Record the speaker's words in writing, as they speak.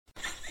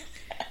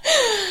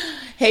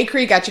Hey,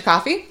 Cree, got your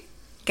coffee?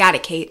 Got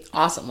it, Kate.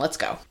 Awesome, let's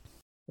go.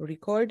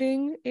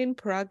 Recording in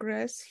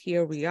progress.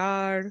 Here we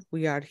are.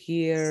 We are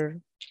here.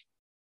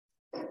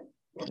 We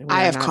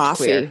I are have not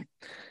coffee. Queer.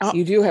 Oh.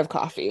 You do have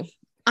coffee.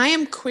 I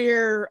am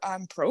queer.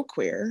 I'm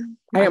pro-queer.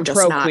 I am I'm just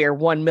pro-queer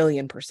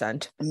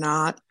 1,000,000%.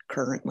 Not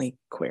currently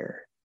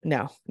queer.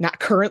 No, not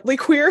currently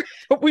queer,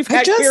 but we've I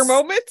had queer just-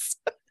 moments.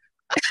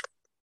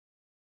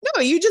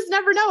 No, you just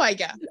never know, I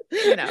guess.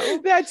 You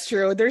know. That's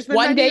true. There's been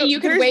One many, day you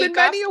could there's wake been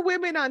up- many a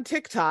women on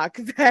TikTok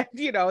that,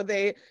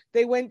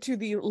 they went to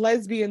the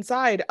lesbian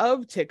side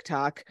of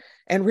TikTok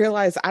and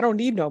realized I don't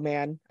need no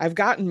man. I've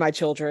gotten my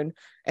children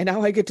and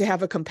now I get to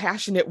have a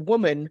compassionate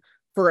woman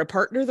for a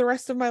partner the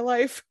rest of my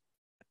life.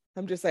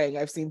 I'm just saying,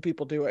 I've seen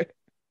people do it.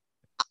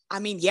 I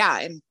mean, yeah,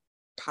 and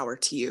power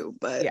to you,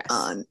 but Yes.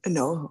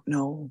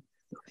 no,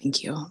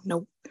 thank you.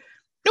 Nope.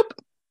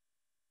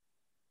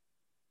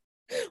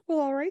 Well,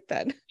 all right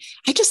then.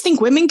 I just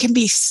think women can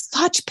be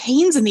such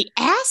pains in the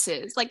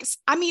asses. Like,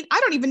 I mean, I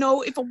don't even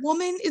know if a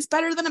woman is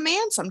better than a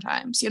man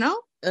sometimes,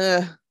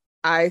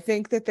 I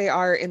think that they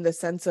are in the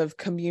sense of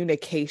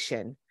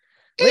communication.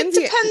 It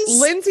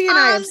depends. Lindsay and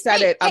I have said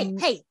it.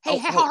 Hey,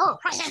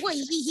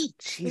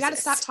 we got to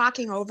stop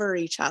talking over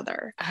each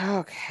other.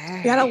 Okay.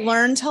 We got to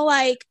learn to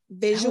like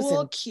That was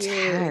visual cues.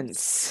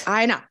 intense.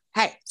 I know.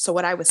 Hey, so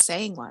what I was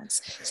saying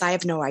was, so I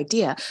have no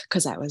idea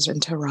because I was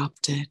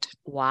interrupted.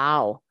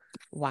 Wow.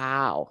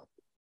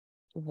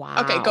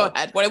 Okay, go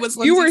ahead. What was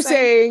Lindsay You were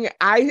saying?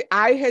 saying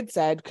I had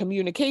said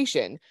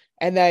communication,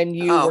 and then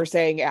you were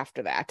saying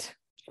after that.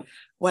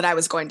 What I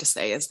was going to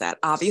say is that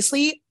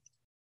obviously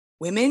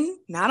women,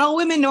 not all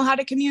women know how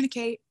to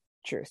communicate.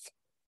 Truth.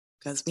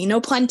 Because we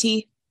know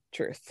plenty.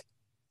 Truth.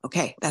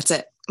 Okay, that's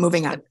it.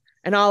 Moving on.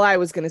 And all I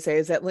was going to say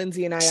is that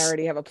Lindsay and I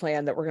already have a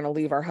plan that we're going to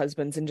leave our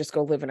husbands and just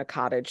go live in a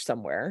cottage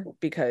somewhere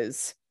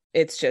because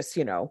it's just,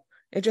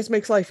 it just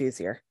makes life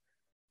easier.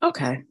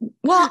 Okay.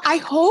 Well, I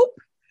hope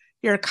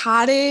your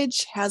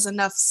cottage has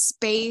enough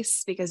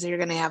space because you're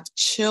going to have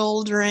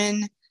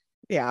children.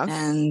 Yeah.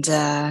 And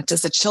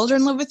does the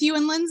children live with you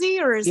and Lindsay,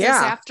 or is this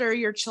after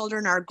your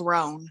children are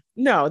grown?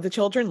 No, the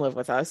children live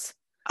with us.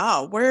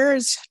 Oh,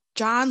 where's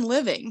John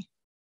living?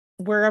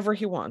 Wherever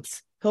he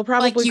wants. He'll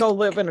probably go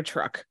live in a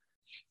truck.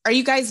 Are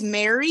you guys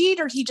married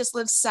or he just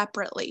lives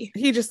separately?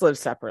 He just lives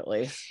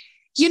separately.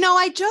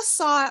 I just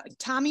saw,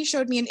 Tommy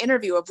showed me an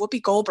interview of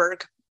Whoopi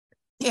Goldberg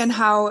and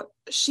how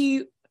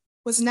she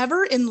was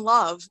never in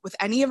love with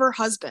any of her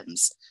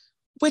husbands,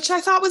 which I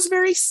thought was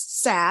very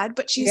sad.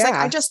 But she's like,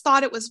 I just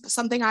thought it was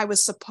something I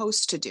was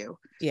supposed to do.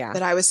 Yeah.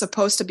 That I was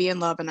supposed to be in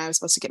love and I was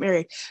supposed to get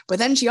married. But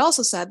then she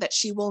also said that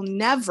she will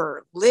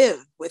never live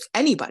with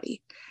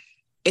anybody.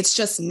 It's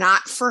just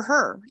not for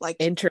her. Like,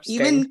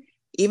 interesting.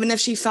 Even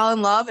if she fell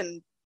in love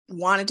and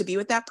wanted to be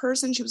with that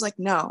person, she was like,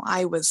 no,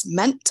 I was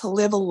meant to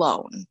live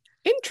alone.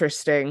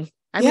 Interesting.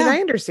 I mean,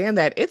 I understand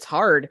that it's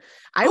hard.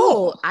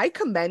 I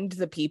commend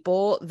the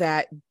people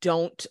that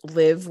don't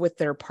live with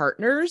their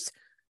partners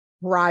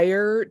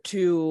prior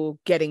to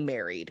getting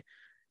married.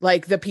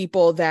 Like the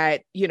people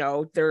that,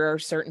 there are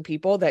certain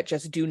people that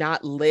just do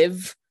not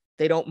live.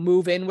 They don't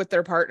move in with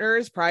their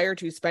partners prior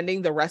to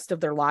spending the rest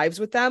of their lives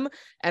with them.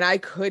 And I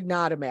could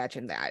not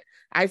imagine that.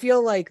 I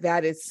feel like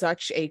that is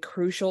such a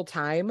crucial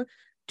time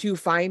to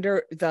find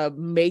the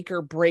make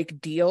or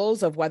break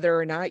deals of whether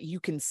or not you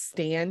can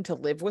stand to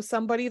live with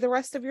somebody the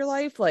rest of your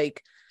life.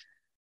 Like,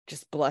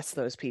 just bless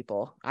those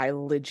people. I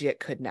legit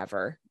could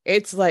never.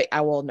 It's like,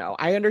 I will know.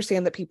 I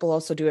understand that people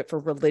also do it for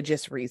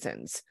religious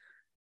reasons.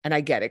 And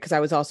I get it. Because I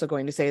was also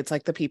going to say it's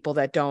like the people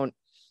that don't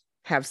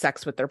have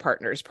sex with their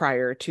partners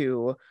prior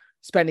to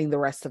spending the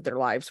rest of their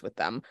lives with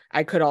them.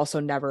 I could also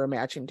never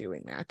imagine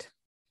doing that.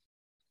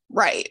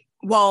 Right.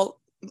 Well,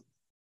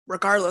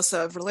 regardless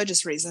of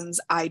religious reasons,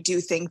 I do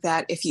think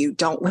that if you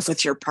don't live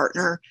with your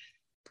partner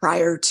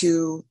prior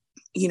to,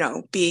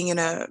 being in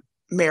a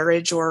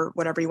marriage or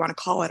whatever you want to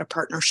call it, a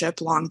partnership,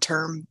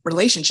 long-term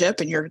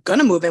relationship, and you're going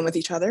to move in with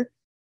each other.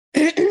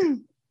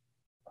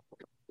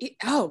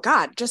 Oh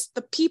God, just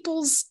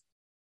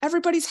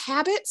everybody's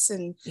habits.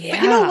 And but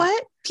you know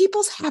what?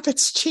 People's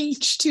habits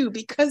change too,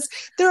 because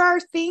there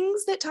are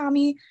things that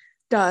Tommy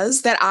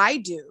does that I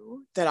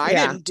do that I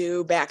didn't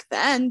do back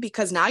then,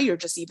 because now you're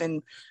just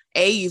even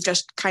you've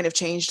just kind of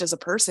changed as a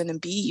person, and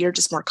B, you're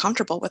just more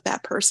comfortable with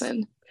that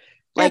person.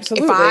 Like,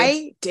 absolutely. If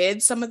I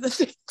did some of the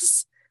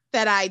things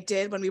that I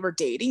did when we were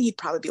dating, he'd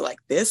probably be like,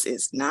 this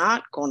is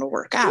not going to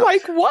work out.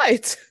 Like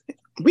what?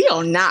 We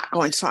are not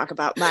going to talk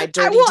about my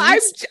dirty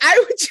deeds.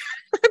 I'm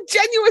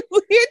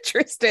genuinely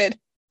interested.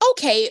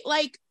 Okay,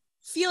 like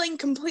feeling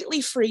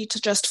completely free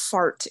to just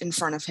fart in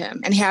front of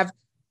him and have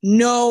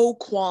no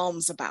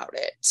qualms about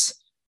it.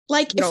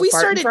 Like, you if we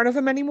started in front of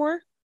him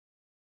anymore?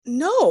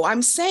 No,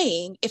 I'm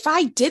saying if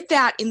I did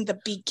that in the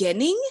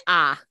beginning.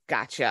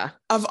 Gotcha.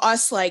 Of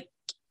us, like,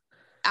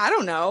 I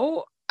don't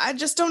know. I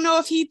just don't know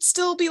if he'd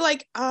still be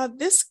like,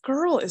 this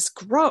girl is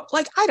gross.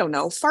 Like, I don't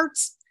know,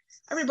 farts.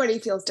 everybody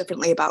feels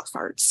differently about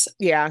farts.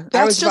 Yeah. That's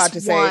I was just about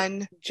to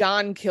say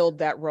John killed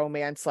that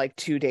romance like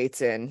 2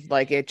 dates in.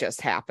 Like it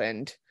just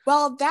happened.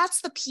 Well,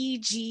 that's the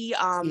PG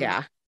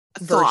Yeah.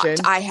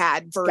 thought I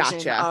had version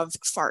Gotcha. of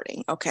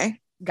farting. Okay.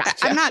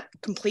 Gotcha. I'm not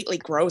completely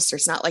gross.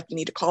 It's not like you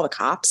need to call the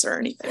cops or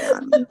anything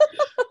on me.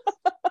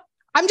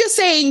 I'm just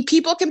saying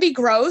people can be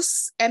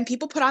gross and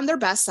people put on their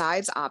best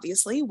sides,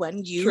 obviously,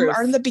 when you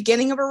are in the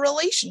beginning of a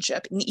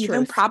relationship. And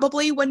even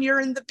probably when you're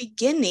in the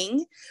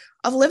beginning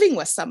of living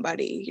with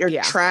somebody,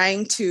 you're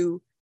trying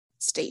to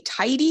stay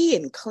tidy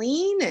and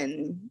clean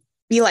and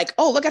be like,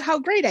 oh, look at how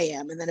great I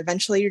am. And then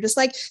eventually you're just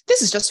like,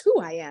 this is just who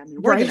I am.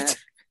 And we're going to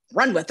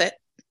run with it.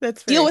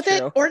 That's deal with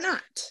it or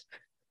not.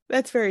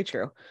 That's very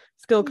true.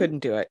 Still couldn't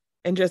do it.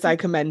 And just, I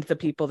commend the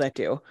people that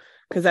do,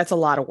 because that's a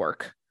lot of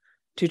work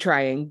to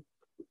try and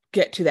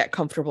get to that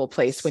comfortable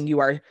place when you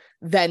are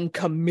then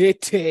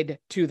committed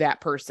to that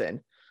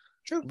person.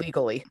 True.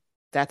 Legally.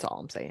 That's all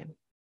I'm saying.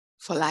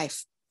 For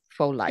life.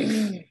 For life.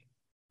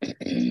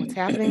 What's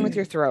happening with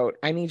your throat?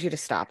 I need you to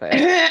stop it.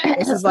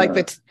 This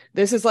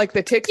is like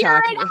the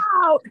TikTok. Get it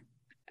out.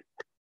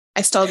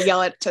 I still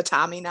yell it to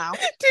Tommy now.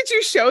 Did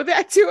you show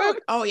that to him?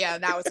 Oh yeah,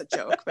 that was a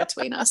joke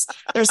between us.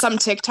 There's some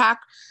TikTok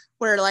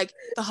where like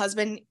the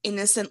husband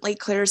innocently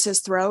clears his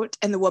throat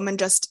and the woman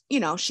just,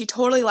 she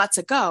totally lets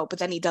it go, but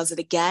then he does it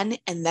again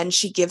and then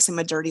she gives him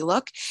a dirty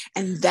look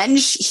and then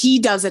he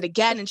does it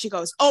again and she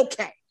goes,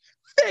 okay,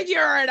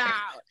 figure it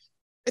out.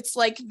 It's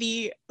like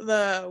the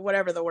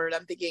whatever the word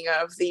I'm thinking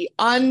of, the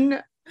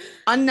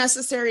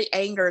unnecessary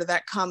anger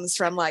that comes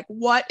from like,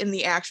 what in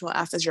the actual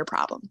F is your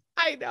problem?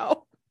 I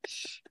know.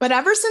 But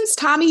ever since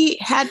Tommy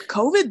had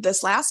COVID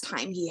this last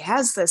time, he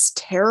has this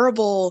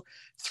terrible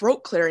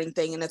throat clearing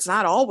thing. And it's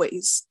not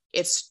always,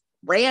 it's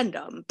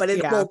random, but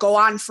it will go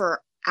on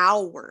for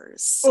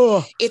hours.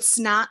 Ugh. It's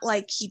not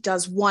like he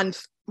does one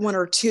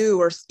or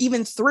two or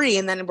even 3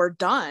 and then we're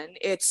done.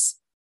 It's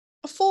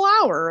a full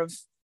hour of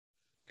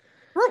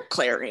throat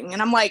clearing.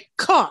 And I'm like,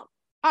 come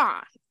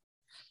on.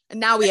 And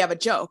now we have a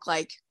joke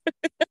like,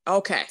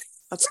 okay,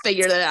 let's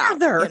figure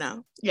that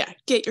out. Yeah,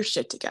 get your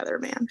shit together,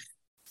 man.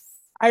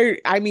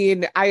 I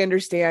mean, I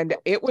understand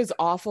it was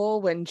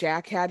awful when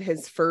Jack had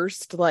his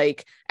first,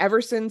 like, ever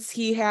since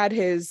he had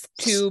his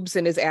tubes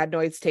and his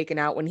adenoids taken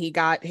out, when he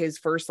got his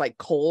first like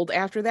cold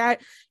after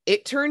that,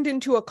 it turned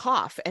into a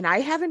cough. And I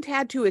haven't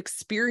had to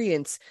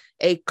experience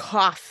a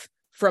cough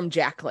from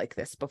Jack like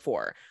this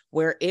before,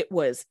 where it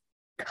was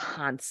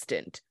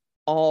constant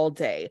all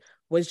day,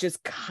 was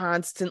just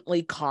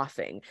constantly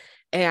coughing.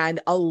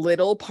 And a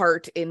little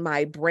part in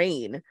my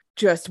brain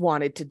just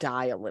wanted to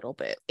die a little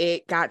bit.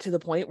 It got to the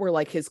point where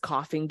like his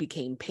coughing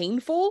became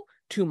painful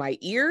to my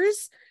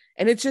ears.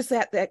 And it's just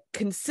that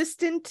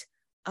consistent,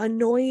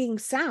 annoying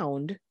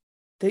sound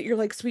that you're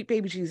like, sweet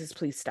baby Jesus,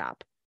 please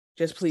stop.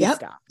 Just please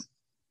stop.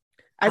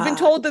 I've been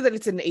told that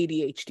it's an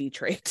ADHD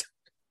trait.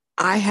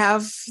 I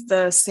have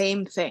the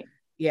same thing.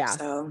 Yeah.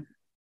 So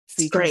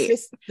it's great.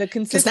 The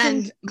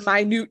consistent,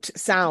 minute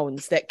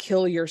sounds that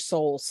kill your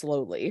soul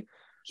slowly.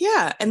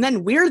 Yeah. And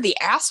then we're the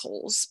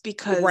assholes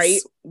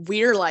because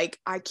we're like,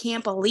 I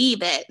can't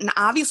believe it. And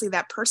obviously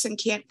that person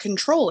can't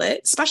control it,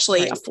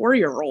 especially a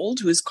 4-year-old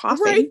who's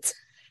coughing. Right.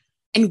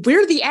 And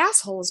we're the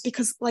assholes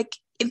because like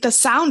the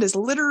sound is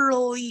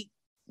literally,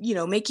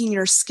 making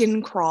your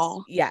skin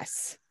crawl.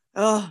 Yes.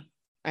 Oh,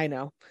 I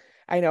know.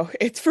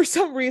 It's for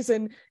some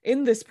reason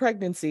in this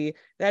pregnancy,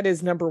 that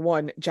is number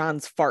one,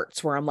 John's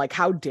farts, where I'm like,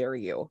 how dare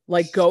you?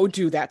 Like, go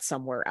do that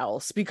somewhere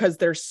else, because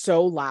they're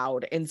so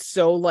loud and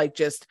so like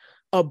just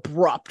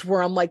abrupt,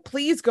 where I'm like,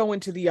 please go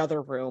into the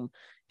other room.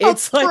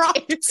 It's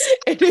abrupt. Like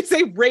it is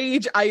a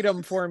rage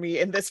item for me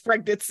in this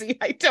pregnancy.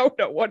 I don't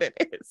know what it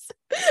is,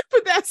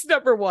 but that's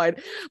number one.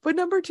 But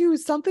number two,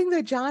 something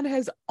that John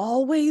has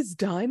always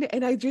done,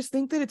 and I just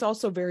think that it's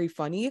also very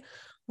funny,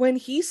 when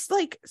he's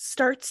like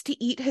starts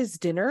to eat his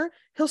dinner,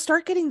 he'll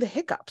start getting the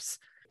hiccups.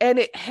 And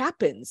it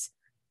happens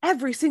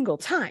every single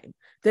time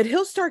that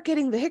he'll start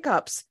getting the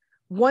hiccups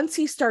once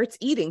he starts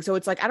eating. So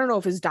it's like, I don't know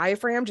if his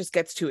diaphragm just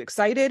gets too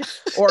excited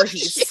or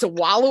he's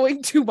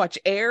swallowing too much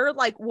air,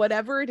 like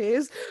whatever it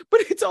is.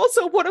 But it's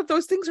also one of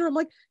those things where I'm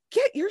like,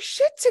 get your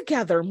shit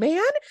together,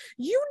 man.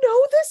 You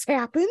know this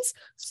happens.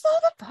 Slow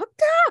the fuck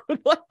down.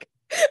 Like,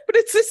 but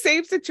it's the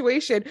same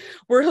situation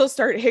where he'll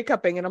start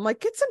hiccuping and I'm like,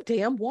 get some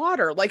damn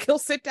water. Like he'll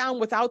sit down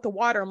without the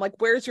water. I'm like,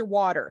 where's your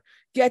water?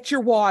 Get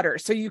your water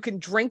so you can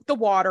drink the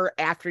water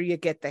after you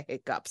get the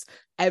hiccups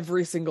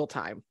every single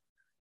time.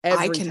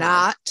 I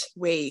cannot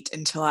wait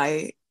until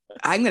I'm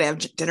going to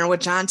have dinner with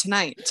John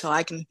tonight until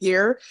I can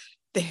hear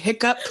the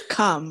hiccup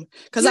come,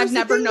 because I've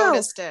never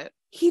noticed it.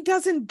 He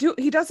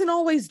doesn't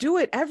always do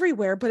it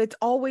everywhere, but it's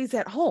always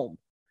at home.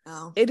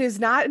 Oh. It is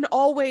not an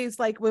always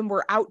like when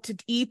we're out to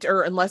eat,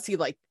 or unless he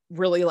like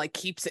really like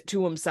keeps it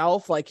to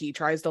himself, like he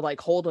tries to like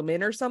hold him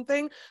in or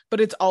something,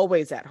 but it's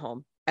always at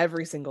home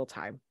every single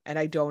time. And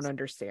I don't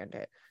understand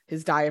it.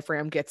 His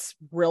diaphragm gets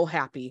real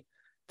happy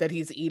that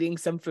he's eating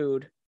some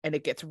food and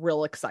it gets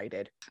real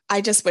excited. I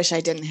just wish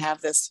I didn't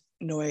have this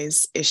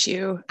noise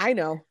issue. I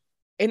know.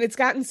 And it's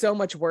gotten so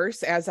much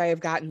worse as I have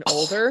gotten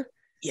older.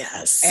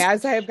 Yes.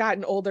 As I have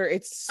gotten older,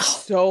 it's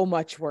so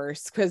much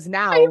worse because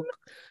now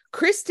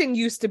Kristen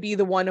used to be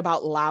the one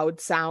about loud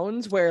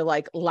sounds, where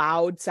like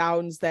loud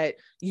sounds that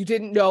you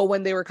didn't know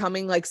when they were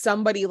coming, like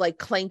somebody like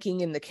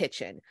clanking in the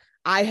kitchen.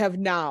 I have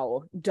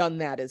now done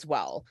that as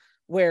well,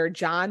 where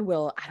John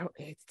will,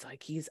 it's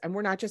like and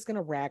we're not just going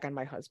to rag on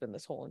my husband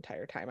this whole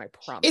entire time. I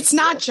promise. It's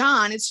not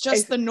John. It's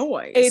just the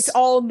noise. It's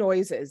all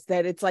noises,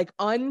 that it's like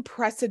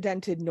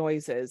unprecedented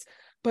noises.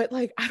 But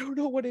like, I don't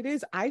know what it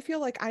is. I feel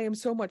like I am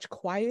so much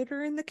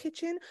quieter in the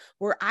kitchen,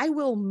 where I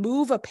will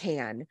move a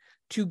pan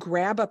to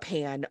grab a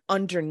pan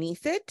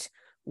underneath it,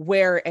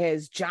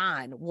 whereas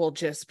John will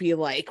just be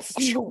like,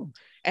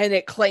 and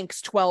it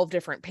clanks 12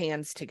 different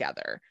pans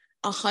together.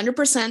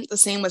 100% the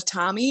same with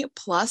Tommy.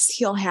 Plus,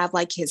 he'll have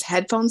like his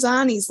headphones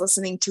on. He's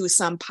listening to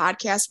some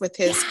podcast with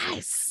his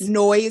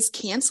noise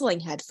canceling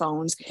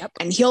headphones. Yep.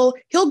 And he'll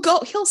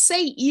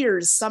say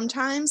ears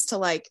sometimes to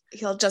like,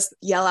 he'll just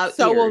yell out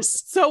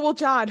ears. So will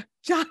John.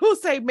 John will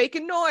say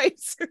making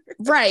noise.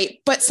 Right.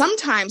 But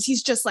sometimes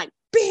he's just like,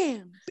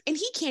 bam, and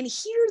he can't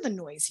hear the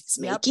noise he's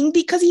making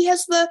because he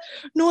has the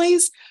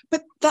noise.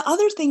 But the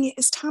other thing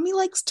is, Tommy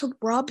likes to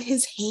rub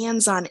his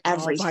hands on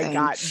everything. Oh my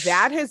God.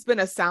 That has been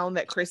a sound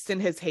that Kristen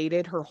has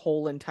hated her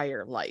whole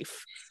entire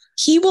life.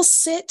 He will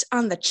sit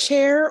on the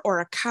chair or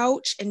a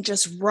couch and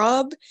just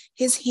rub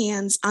his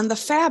hands on the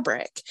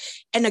fabric.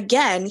 And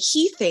again,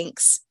 he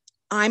thinks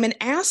I'm an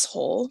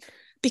asshole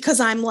because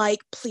I'm like,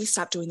 please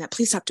stop doing that.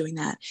 Please stop doing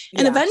that.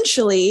 And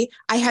eventually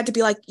I had to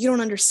be like, you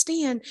don't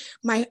understand.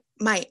 My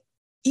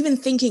even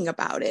thinking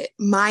about it,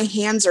 my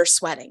hands are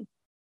sweating.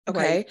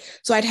 Okay. Right.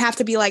 So I'd have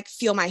to be like,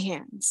 feel my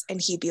hands. And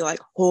he'd be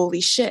like,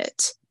 holy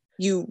shit,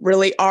 you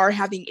really are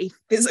having a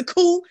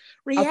physical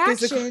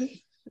reaction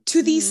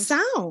to these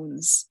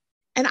sounds.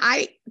 And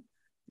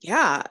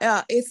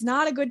it's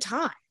not a good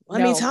time.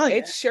 Let me tell you.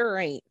 It sure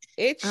ain't.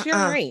 It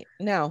sure ain't.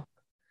 No.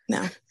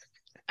 No.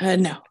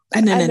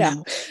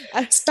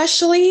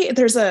 Especially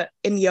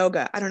in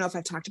yoga. I don't know if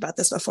I've talked about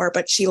this before,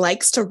 but she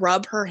likes to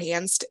rub her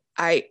hands.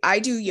 I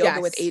do yoga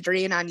with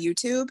Adrienne on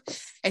YouTube,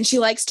 and she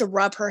likes to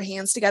rub her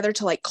hands together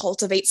to like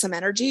cultivate some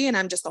energy. And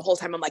I'm just the whole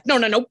time I'm like, no,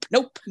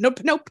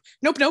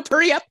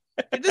 hurry up.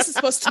 This is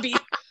supposed to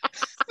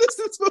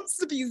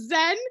be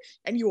Zen,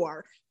 and you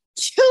are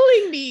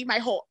killing me. My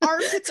whole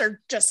armpits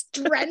are just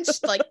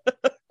drenched. Like,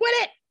 quit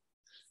it.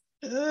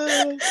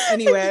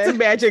 Anyway, just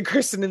imagine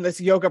Kristen in this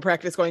yoga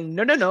practice going,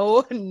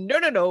 no.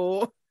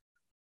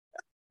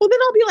 Well, then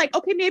I'll be like,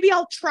 okay, maybe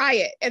I'll try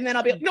it. And then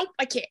I'll be like, nope,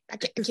 I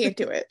can't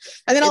do it.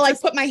 And then I'll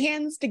like put my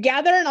hands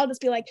together and I'll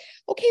just be like,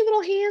 okay,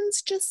 little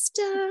hands, just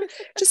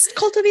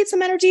cultivate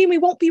some energy and we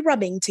won't be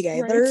rubbing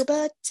together. Right.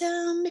 But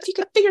if you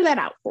could figure that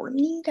out for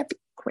me, that'd be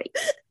great.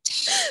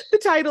 The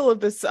title of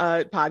this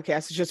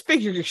podcast is just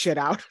figure your shit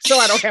out, so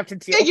I don't have to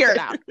deal figure with it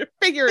out.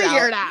 Figure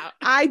it out.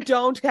 I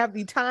don't have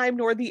the time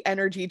nor the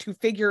energy to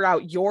figure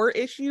out your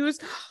issues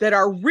that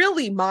are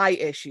really my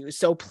issues.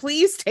 So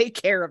please take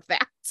care of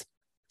that.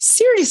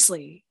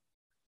 Seriously.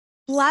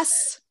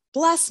 Bless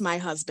my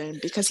husband,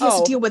 because he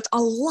has to deal with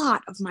a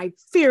lot of my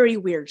very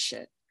weird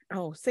shit.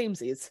 Oh,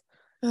 samesies.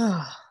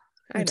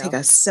 I take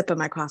a sip of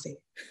my coffee.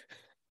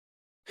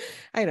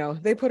 I know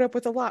they put up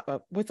with a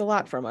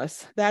lot from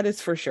us. That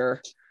is for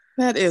sure.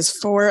 That is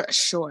for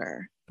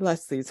sure.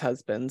 Bless these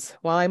husbands.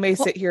 While I may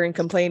sit here and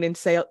complain and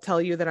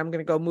tell you that I'm going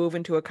to go move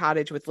into a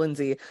cottage with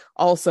Lindsay,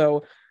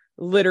 also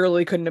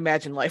literally couldn't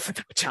imagine life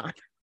without John.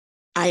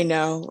 I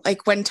know.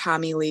 Like when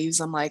Tommy leaves,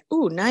 I'm like,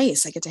 ooh,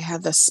 nice. I get to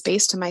have the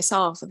space to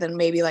myself. And then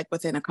maybe like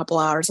within a couple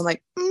hours, I'm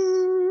like,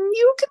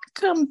 you can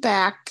come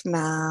back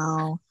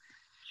now.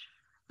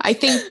 I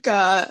think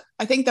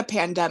the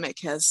pandemic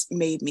has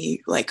made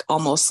me like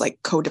almost like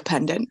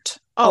codependent.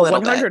 Oh,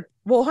 100.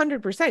 Well,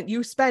 100%.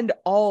 You spend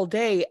all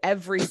day,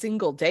 every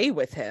single day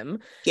with him.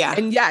 Yeah.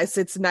 And yes,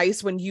 it's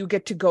nice when you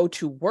get to go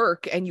to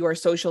work and you are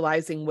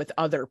socializing with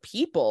other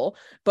people.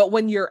 But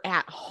when you're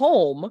at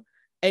home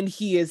and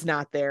he is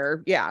not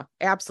there, yeah,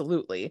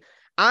 absolutely.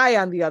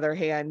 On the other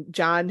hand,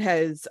 John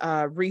has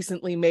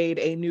recently made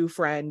a new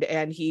friend,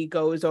 and he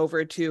goes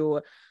over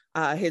to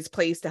his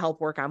place to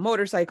help work on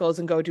motorcycles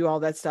and go do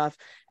all that stuff.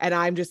 And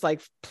I'm just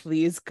like,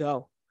 please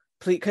go.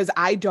 Please, because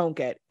I don't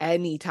get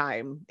any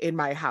time in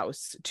my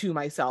house to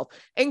myself.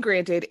 And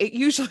granted, it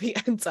usually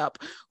ends up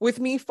with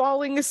me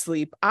falling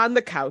asleep on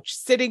the couch,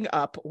 sitting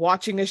up,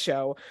 watching a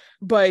show.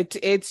 But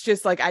it's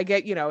just like I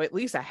get, at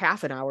least a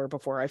half an hour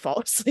before I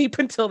fall asleep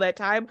until that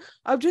time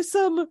of just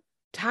some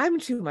time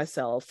to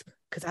myself,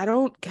 because I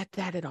don't get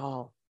that at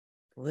all,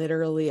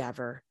 literally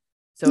ever.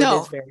 So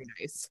It is very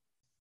nice.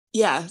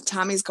 Yeah,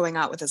 Tommy's going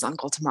out with his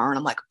uncle tomorrow, and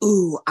I'm like,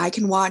 ooh, I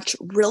can watch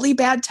really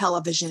bad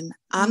television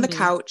on the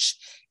couch,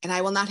 and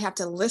I will not have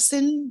to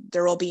listen.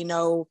 There'll be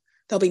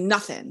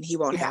nothing. He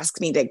won't ask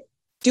me to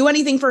do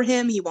anything for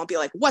him. He won't be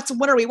like, what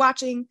are we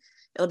watching?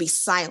 It'll be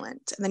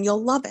silent, and then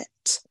you'll love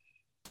it.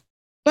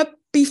 But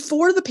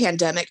before the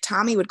pandemic,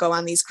 Tommy would go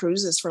on these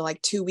cruises for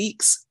like 2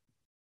 weeks.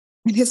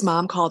 And his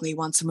mom called me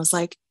once and was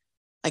like,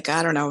 like,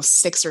 I don't know,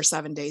 6 or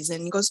 7 days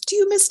in. He goes, do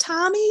you miss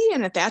Tommy?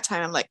 And at that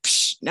time, I'm like,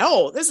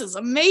 no, this is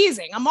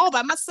amazing. I'm all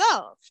by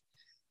myself.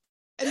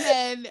 And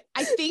then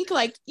I think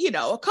like,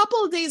 a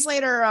couple of days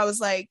later, I was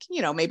like,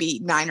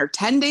 maybe 9 or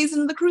 10 days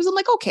into the cruise. I'm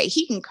like, okay,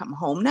 he can come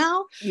home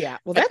now. Yeah.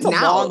 Well, But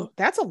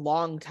that's a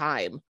long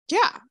time.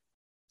 Yeah.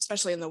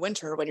 Especially in the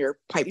winter when your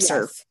pipes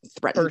are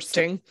threatened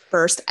bursting. to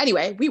burst.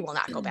 Anyway, we will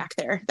not go back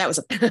there. That was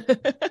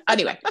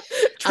anyway.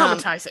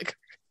 Traumatizing.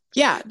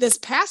 Yeah. This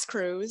past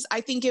cruise,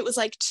 I think it was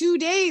like 2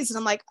 days. And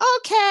I'm like,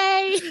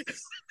 okay.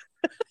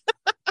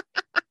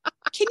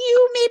 Can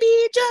you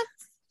maybe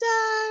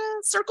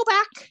just circle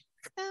back?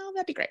 Oh,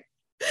 that'd be great.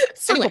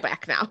 Circle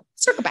back now.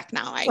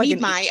 I need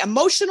my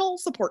emotional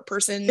support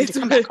person to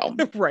come back home.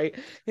 Right.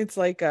 It's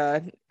like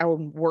our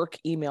work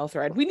email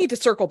thread. We need to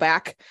circle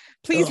back.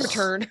 Please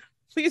return.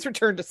 Please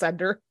return to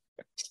sender.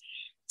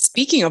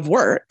 Speaking of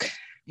work.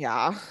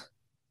 Yeah.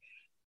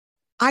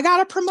 I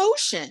got a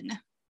promotion.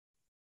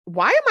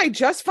 Why am I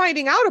just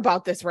finding out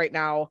about this right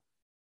now?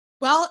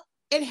 Well,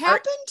 it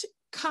happened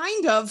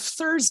kind of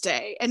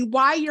Thursday. And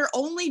why you're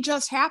only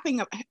just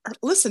hearing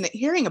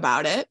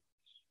about it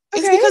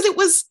is because it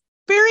was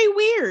very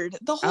weird.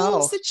 The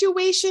whole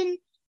situation.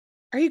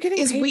 Are you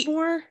getting paid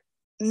more?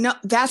 No,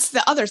 that's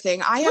the other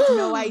thing. I have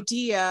no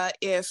idea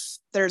if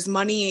there's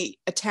money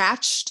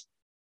attached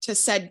to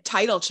said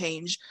title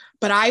change,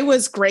 but I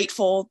was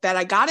grateful that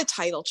I got a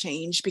title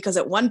change because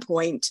at one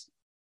point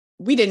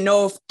we didn't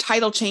know if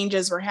title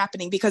changes were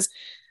happening because,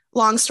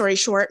 long story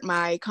short,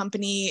 my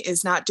company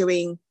is not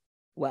doing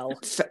well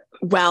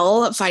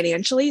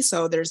financially.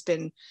 So there's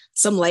been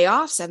some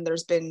layoffs and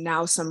there's been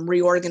now some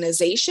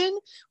reorganization,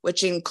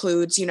 which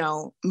includes,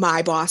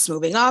 my boss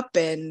moving up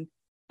and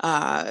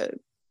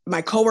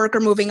my coworker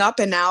moving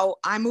up, and now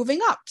I'm moving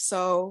up.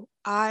 So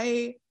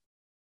I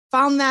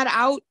found that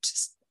out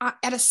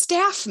at a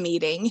staff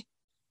meeting,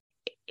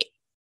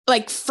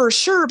 like for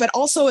sure, but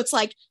also it's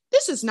like,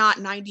 this is not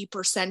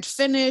 90%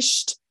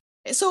 finished.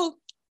 So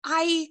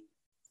I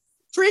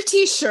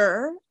pretty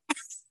sure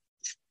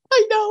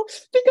I know,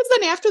 because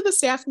then after the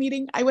staff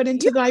meeting, I went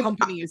into the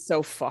company is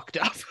so fucked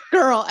up,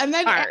 girl. And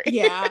then,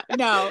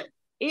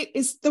 it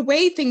is the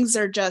way things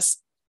are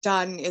just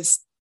done is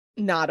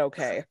not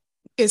okay.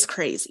 Is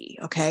crazy.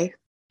 Okay.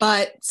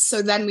 But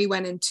so then we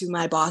went into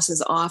my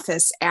boss's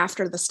office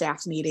after the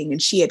staff meeting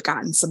and she had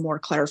gotten some more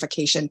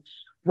clarification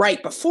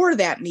right before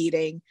that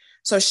meeting.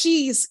 So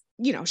she's,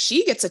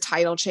 she gets a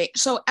title change.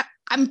 So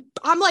I'm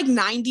like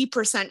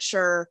 90%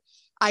 sure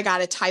I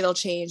got a title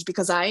change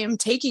because I am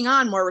taking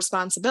on more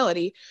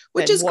responsibility,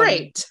 which is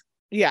great.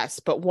 Yes,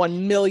 but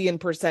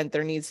 1,000,000%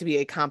 there needs to be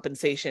a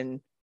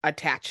compensation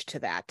attached to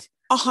that.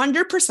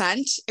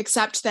 100%,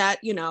 except that,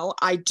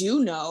 I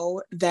do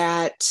know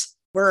that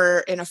we're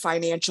in a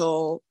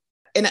financial,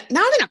 not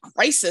in a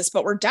crisis,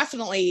 but we're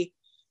definitely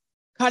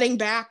cutting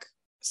back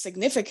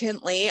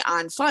significantly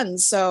on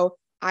funds. So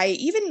I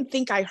even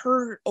think I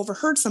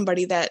overheard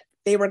somebody that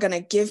they were going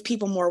to give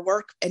people more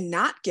work and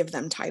not give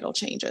them title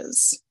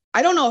changes.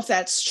 I don't know if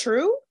that's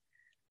true,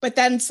 but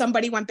then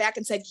somebody went back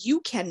and said, you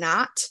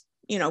cannot,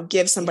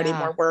 give somebody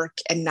more work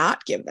and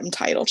not give them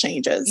title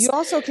changes. You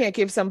also can't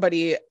give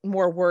somebody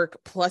more work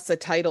plus a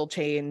title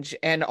change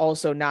and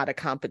also not a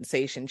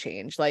compensation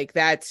change. Like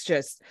that's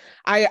just,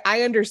 I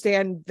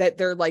understand that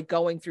they're like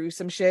going through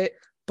some shit,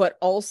 but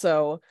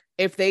also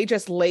if they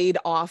just laid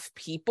off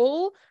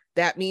people,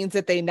 that means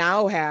that they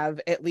now have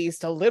at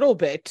least a little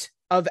bit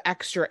of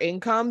extra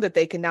income that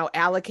they can now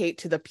allocate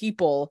to the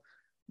people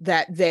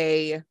that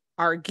they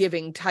are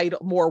giving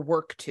more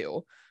work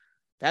to.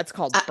 That's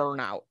called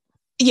burnout.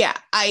 Yeah.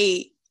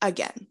 I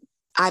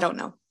don't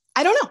know.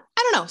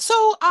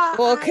 So,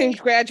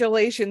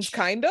 congratulations,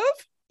 kind of.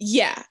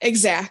 Yeah,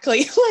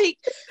 exactly. Like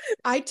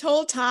I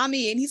told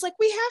Tommy and he's like,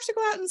 we have to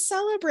go out and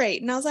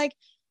celebrate. And I was like,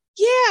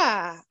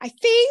 yeah, I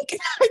think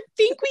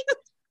we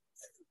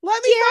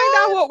let me find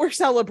out what we're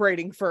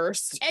celebrating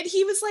first. And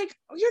he was like,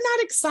 oh, you're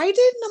not excited?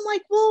 And I'm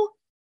like, well,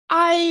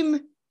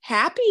 I'm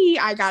happy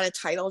I got a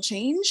title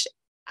change.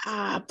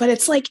 But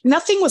it's like,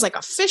 nothing was like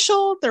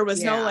official. There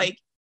was no like,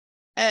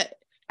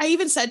 I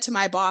even said to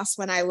my boss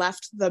when I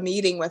left the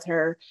meeting with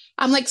her,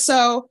 I'm like,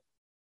 so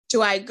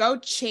do I go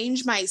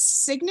change my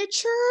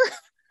signature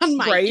on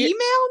my email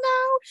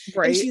now?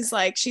 Right.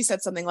 And she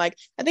said something like,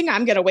 I think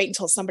I'm going to wait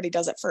until somebody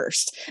does it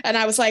first. And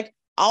I was like,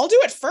 I'll do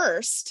it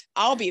first.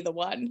 I'll be the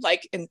one,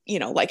 like, and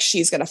like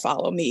she's going to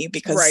follow me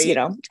because,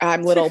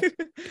 I'm little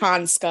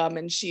pond scum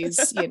and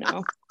she's,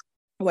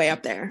 way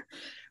up there.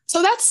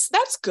 So that's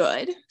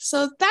good.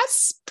 So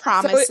that's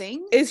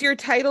promising. So is your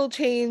title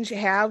change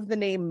have the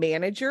name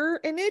manager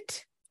in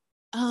it?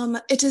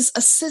 It is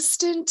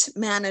assistant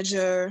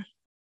manager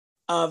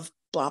of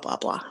blah, blah,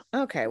 blah.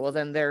 Okay. Well,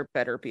 then there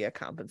better be a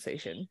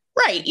compensation.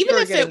 Right. Even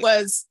if it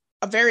was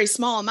a very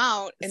small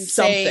amount and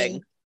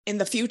saying in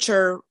the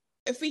future,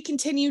 if we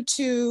continue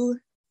to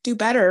do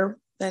better,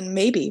 then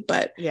maybe.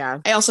 But yeah,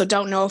 I also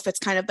don't know if it's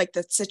kind of like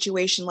the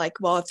situation, like,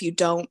 well, if you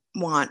don't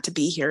want to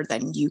be here,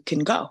 then you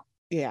can go.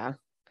 Yeah.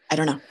 I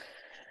don't know.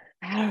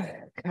 Oh,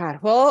 God.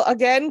 Well,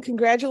 again,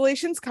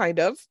 congratulations, kind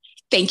of.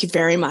 Thank you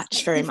very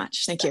much. Very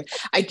much. Thank you.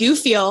 I do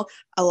feel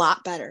a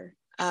lot better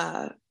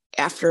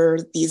after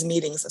these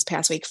meetings this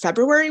past week.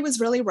 February was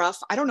really rough.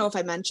 I don't know if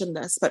I mentioned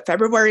this, but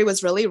February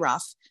was really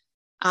rough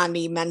on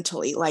me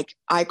mentally. Like,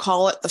 I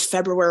call it the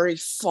February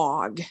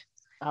fog.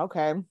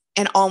 Okay.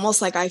 And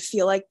almost like I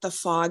feel like the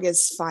fog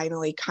is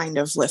finally kind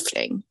of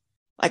lifting.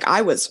 Like,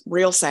 I was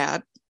real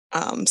sad.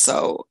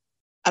 So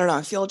I don't know.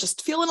 I feel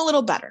just feeling a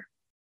little better.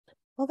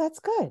 Well, that's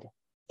good.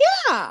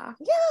 Yeah.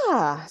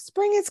 Yeah.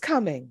 Spring is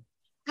coming.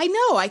 I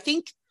know. I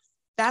think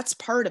that's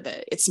part of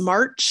it. It's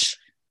March.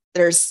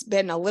 There's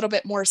been a little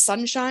bit more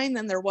sunshine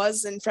than there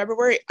was in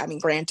February. I mean,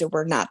 granted,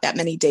 we're not that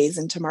many days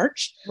into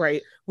March.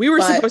 Right. We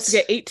were supposed to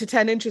get 8 to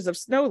 10 inches of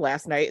snow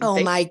last night.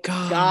 Oh my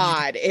God.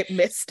 God, it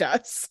missed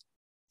us.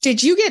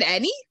 Did you get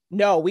any?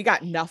 No, we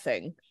got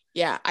nothing.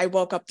 Yeah. I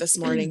woke up this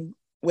morning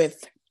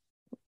with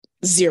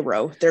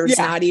zero. There's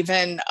not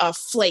even a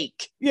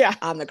flake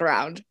on the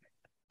ground.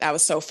 That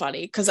was so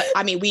funny. Because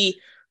I mean, we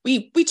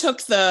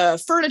took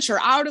the furniture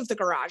out of the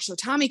garage so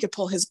Tommy could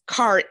pull his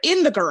car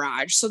in the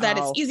garage so that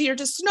it's easier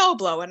to snow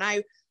blow. And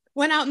I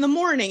went out in the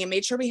morning and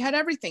made sure we had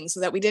everything so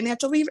that we didn't have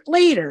to leave it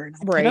later. And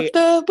I put up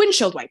the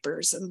windshield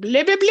wipers and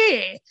blah, blah,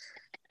 blah.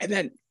 And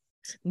then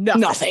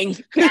nothing.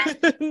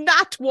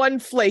 Not one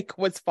flake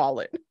was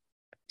fallen.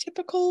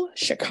 Typical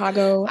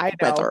Chicago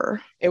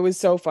weather. It was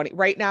so funny.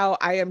 Right now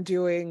I am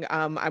doing,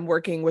 I'm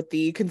working with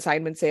the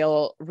consignment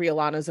sale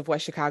Riolanas of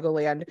West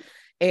Chicagoland.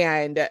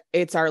 And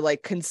it's our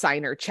like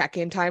consigner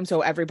check-in time.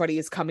 So everybody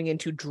is coming in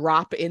to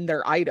drop in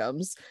their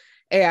items.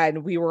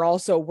 And we were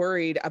also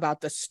worried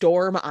about the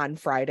storm on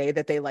Friday,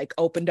 that they like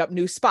opened up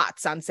new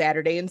spots on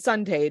Saturday and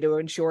Sunday to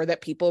ensure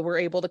that people were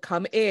able to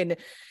come in.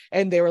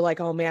 And they were like,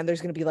 oh man,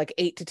 there's going to be like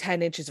 8 to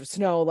 10 inches of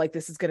snow. Like,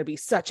 this is going to be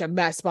such a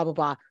mess, blah, blah,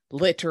 blah.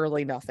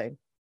 Literally nothing.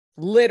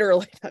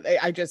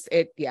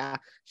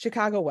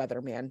 Chicago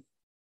weather, man.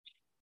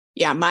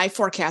 Yeah, my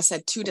forecast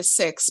said 2 to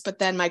 6, but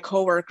then my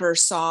coworker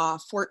saw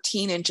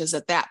 14 inches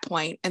at that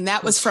point, and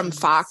that was from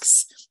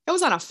Fox. It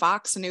was on a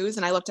Fox News,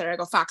 and I looked at it, I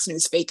go, Fox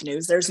News, fake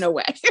news. There's no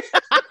way.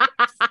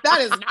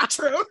 That is not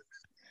true.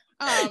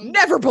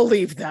 Never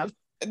believe them.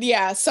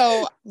 Yeah,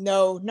 so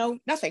no,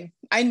 nothing.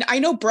 I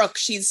know Brooke,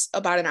 she's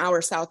about an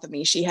hour south of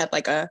me. She had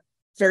like a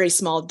very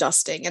small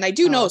dusting, and I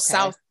do know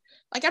south,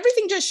 like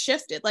everything just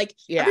shifted. Like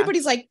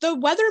everybody's like, the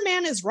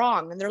weatherman is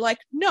wrong, and they're like,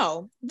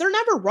 no, they're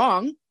never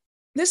wrong.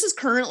 This is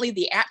currently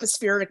the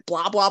atmospheric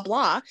blah, blah,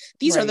 blah.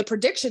 These are the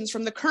predictions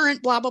from the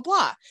current blah, blah,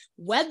 blah.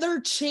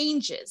 Weather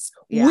changes.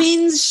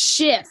 Winds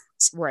shift.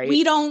 Right.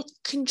 We don't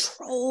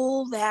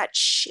control that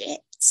shit.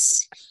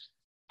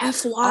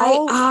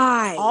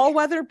 FYI. All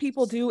weather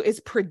people do is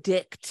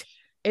predict.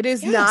 It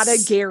is not a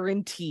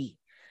guarantee.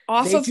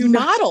 Off of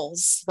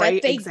models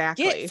that they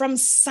get from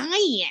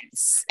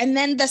science. And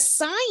then the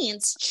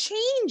science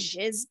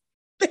changes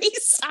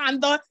based on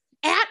the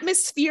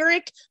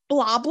atmospheric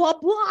blah blah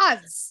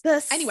blahs.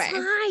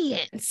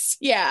 Science.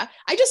 Yeah,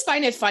 I just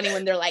find it funny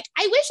when they're like,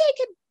 I wish I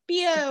could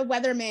be a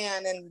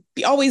weatherman and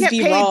always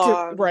be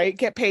wrong.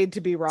 Get paid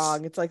to be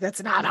wrong. It's like,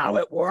 that's not how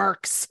it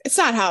works. It's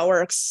not how it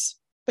works.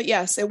 But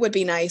yes, it would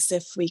be nice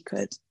if we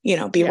could,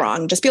 be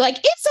wrong. Just be like,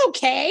 it's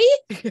okay.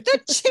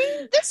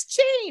 This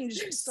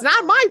changed. It's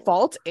not my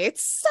fault.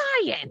 It's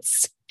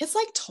science. It's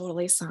like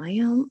totally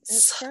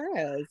science.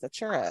 It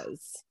sure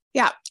is.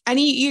 Yeah.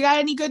 You got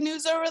any good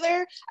news over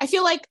there? I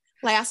feel like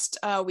last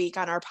week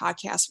on our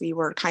podcast, we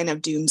were kind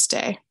of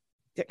doomsday.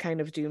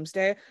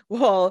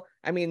 Well,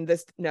 I mean,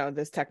 this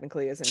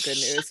technically isn't good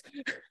news.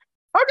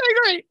 Okay,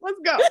 great. Let's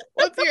go.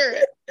 Let's hear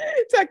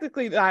it.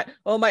 Technically not.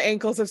 Well, my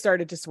ankles have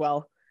started to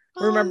swell.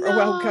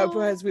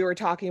 As we were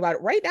talking about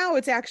it. Right now,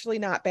 it's actually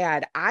not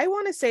bad. I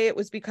want to say it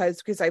was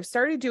because I've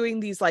started doing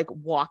these like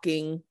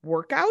walking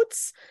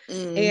workouts,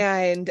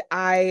 and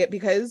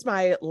because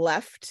my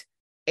left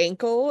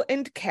ankle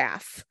and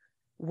calf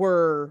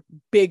were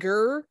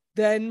bigger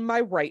than my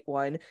right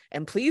one,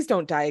 and please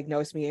don't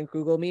diagnose me and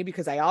Google me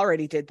because I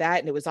already did that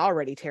and it was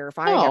already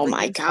terrifying. Oh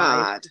my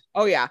God.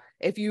 Oh yeah.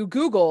 If you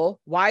Google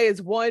why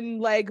is one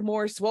leg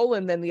more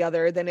swollen than the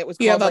other, then it was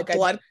called like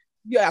blood.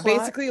 Yeah,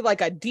 basically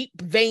like a deep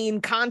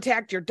vein,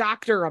 contact your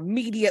doctor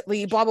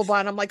immediately, blah, blah, blah.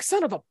 And I'm like,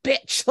 son of a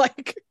bitch.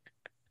 Like,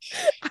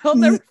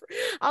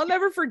 I'll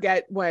never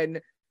forget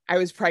when I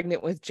was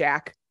pregnant with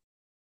Jack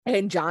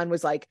and John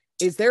was like,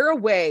 is there a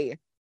way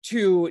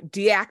to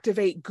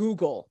deactivate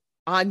Google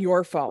on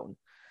your phone?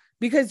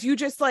 Because you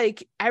just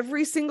like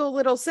every single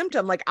little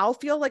symptom, like I'll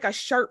feel like a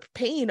sharp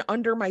pain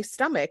under my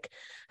stomach.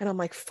 And I'm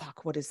like,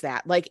 fuck, what is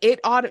that? Like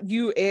it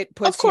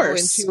puts you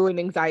into an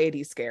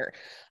anxiety scare.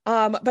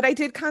 But I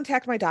did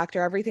contact my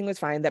doctor. Everything was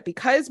fine. That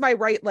because my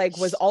right leg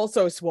was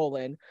also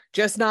swollen,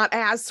 just not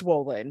as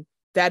swollen,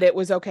 that it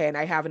was okay. And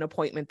I have an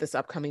appointment this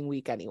upcoming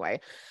week anyway.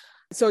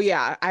 So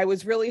yeah, I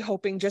was really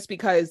hoping, just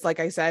because,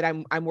 like I said,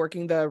 I'm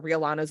working the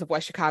Riolanas of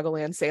West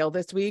Chicagoland sale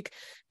this week.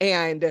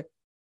 And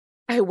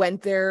I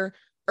went there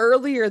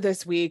earlier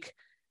this week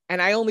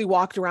and I only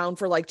walked around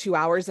for like 2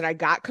 hours and I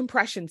got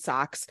compression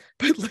socks,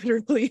 but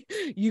literally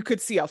you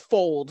could see a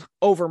fold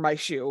over my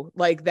shoe.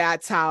 Like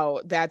that's how,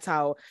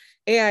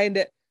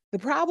 and The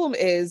problem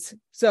is,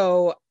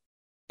 so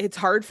it's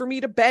hard for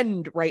me to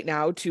bend right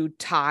now to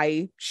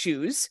tie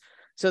shoes.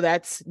 So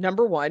that's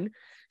number one.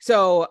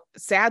 So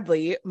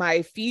sadly,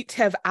 my feet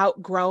have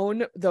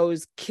outgrown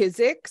those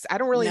Kizik's. I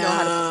don't really know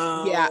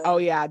how to. Yeah. Oh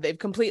yeah. They've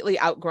completely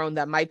outgrown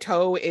them. My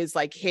toe is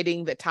like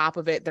hitting the top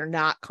of it. They're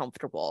not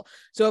comfortable.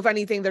 So if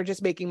anything, they're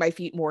just making my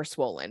feet more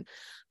swollen.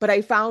 But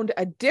I found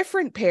a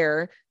different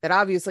pair that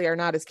obviously are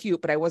not as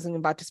cute, but I wasn't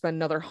about to spend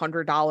another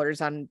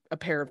 $100 on a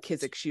pair of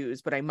Kizik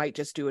shoes, but I might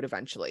just do it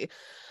eventually.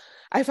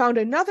 I found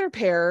another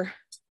pair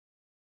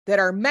that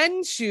are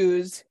men's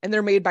shoes, and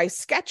they're made by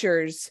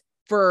Skechers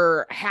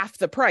for half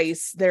the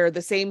price. They're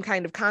the same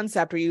kind of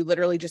concept where you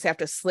literally just have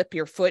to slip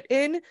your foot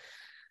in.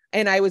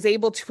 And I was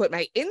able to put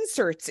my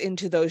inserts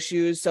into those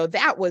shoes. So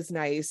that was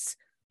nice,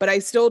 but I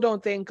still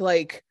don't think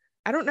like,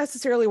 I don't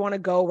necessarily want to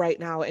go right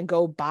now and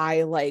go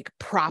buy like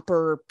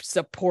proper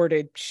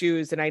supported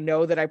shoes. And I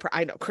know that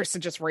I know Kristen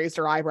just raised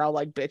her eyebrow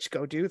like, bitch,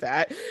 go do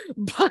that.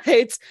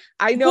 But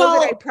I know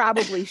that I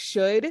probably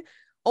should,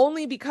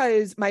 only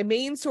because my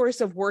main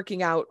source of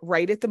working out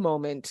right at the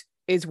moment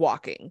is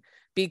walking,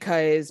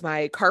 because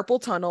my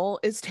carpal tunnel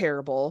is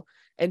terrible,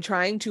 and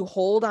trying to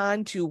hold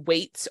on to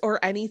weights or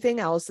anything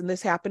else. And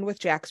this happened with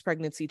Jack's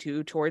pregnancy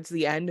too, towards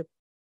the end.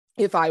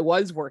 If I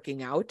was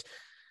working out,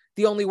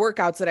 the only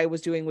workouts that I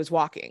was doing was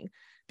walking,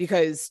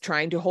 because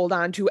trying to hold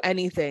on to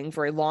anything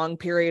for a long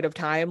period of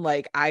time,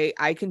 like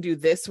I can do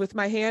this with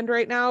my hand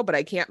right now, but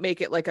I can't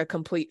make it like a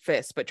complete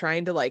fist. But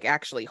trying to like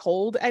actually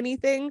hold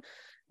anything,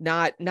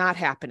 not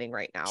happening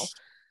right now.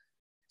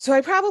 So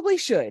I probably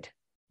should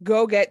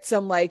go get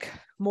some like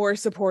more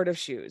supportive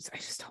shoes. I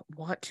just don't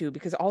want to,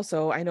 because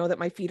also I know that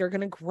my feet are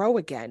going to grow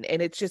again.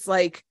 And it's just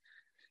like,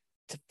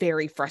 it's a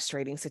very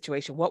frustrating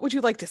situation. What would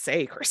you like to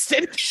say,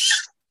 Kristen?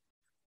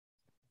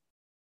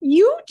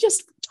 You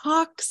just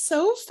talk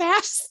so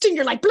fast and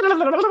you're like, blah, blah,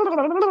 blah, blah,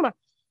 blah, blah.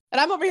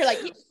 And I'm over here like,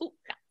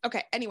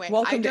 okay, anyway.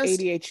 Welcome to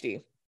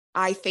ADHD.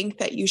 I think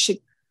that you should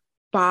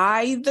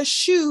buy the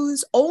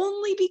shoes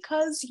only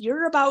because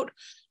you're about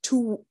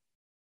to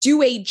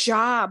do a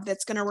job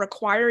that's going to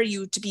require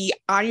you to be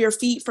on your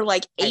feet for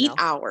like 8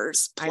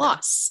 hours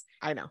plus.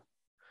 I know.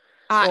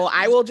 Well,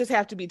 I will just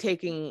have to be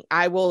taking,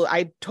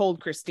 I told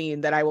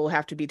Christine that I will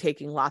have to be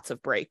taking lots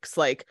of breaks,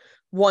 like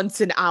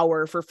once an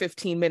hour for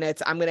 15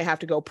 minutes. I'm going to have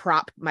to go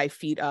prop my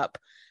feet up,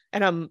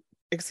 and I'm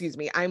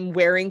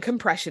wearing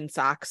compression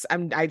socks.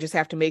 I just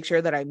have to make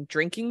sure that I'm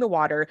drinking the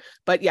water.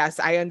 But yes,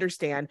 I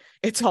understand.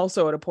 It's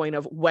also at a point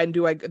of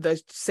the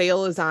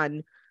sale is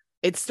on.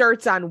 It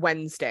starts on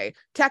Wednesday.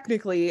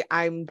 Technically,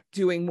 I'm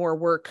doing more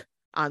work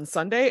on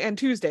Sunday and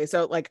Tuesday.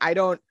 So like, I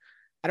don't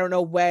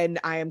know when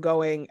I am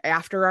going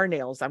after our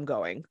nails. I'm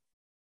going.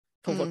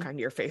 The look on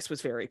your face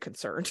was very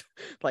concerned.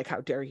 Like,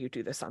 how dare you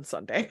do this on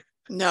Sunday?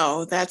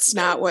 No, that's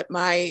not what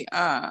I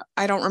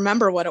don't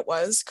remember what it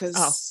was, because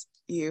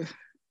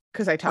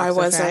I talked why so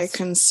was fast. I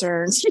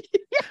concerned?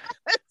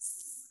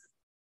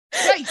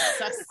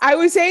 Yes. I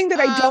was saying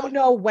that I don't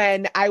know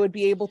when I would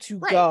be able to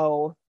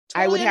go.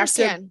 Totally I would have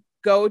to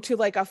go to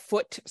like a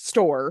foot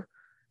store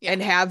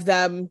and have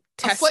them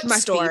test my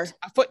feet.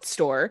 A foot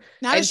store.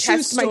 Not a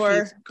shoe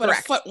store, but a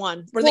foot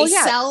one where they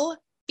sell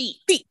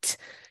feet.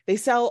 They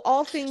sell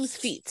all things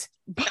feet.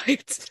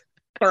 But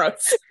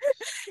gross.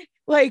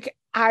 Like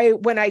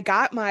when I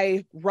got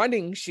my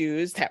running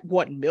shoes that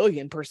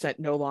 1,000,000%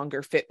 no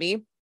longer fit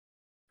me,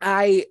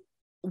 I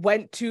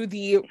went to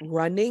the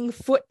running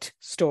foot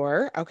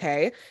store,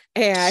 okay,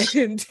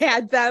 and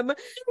had them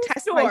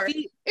test my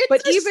feet.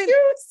 It's a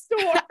shoe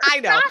store.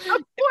 I know.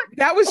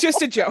 That was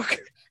just a joke.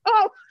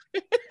 Oh.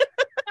 Okay.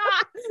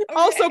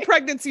 Also,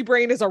 pregnancy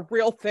brain is a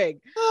real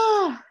thing.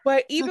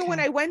 But even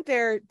when I went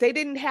there, they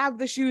didn't have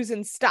the shoes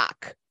in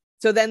stock.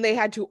 So then they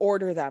had to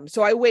order them.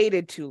 So I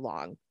waited too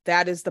long.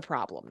 That is the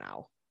problem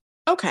now.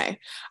 Okay.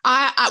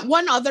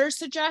 One other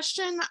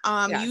suggestion,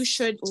 you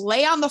should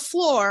lay on the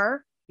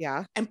floor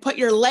and put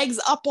your legs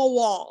up a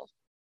wall.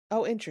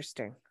 Oh,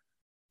 interesting.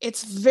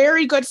 It's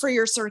very good for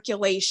your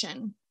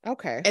circulation.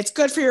 Okay. It's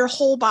good for your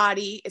whole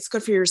body. It's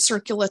good for your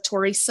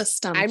circulatory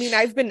system. I mean,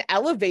 I've been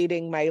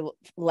elevating my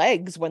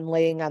legs when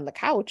laying on the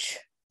couch.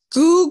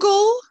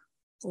 Google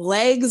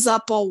legs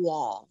up a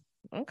wall.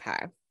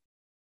 Okay.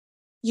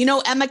 You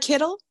know Emma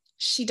Kittle?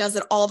 She does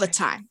it all the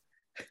time.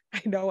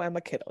 I know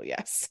Emma Kittle,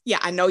 yes. Yeah,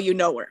 I know you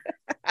know her.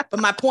 But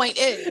my point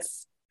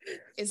is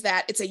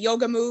that it's a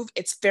yoga move.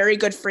 It's very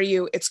good for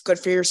you. It's good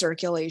for your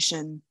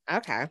circulation.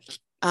 Okay.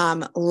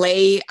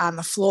 Lay on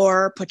the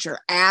floor, put your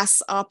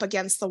ass up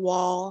against the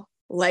wall,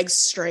 legs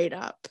straight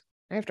up.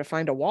 I have to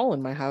find a wall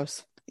in my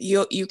house.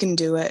 You can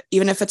do it,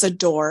 even if it's a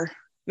door.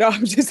 No,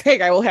 I'm just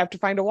saying I will have to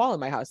find a wall in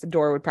my house. The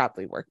door would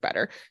probably work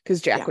better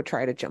because Jack would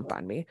try to jump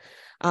on me.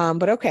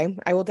 But okay,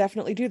 I will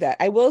definitely do that.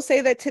 I will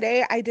say that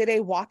today I did a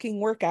walking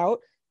workout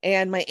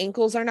and my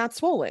ankles are not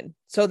swollen.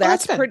 So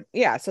that's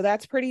so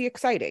that's pretty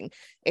exciting.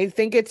 I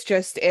think it's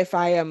just if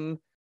I am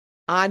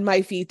on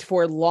my feet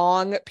for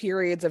long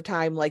periods of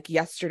time, like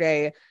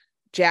yesterday,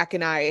 Jack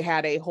and I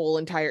had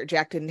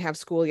Jack didn't have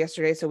school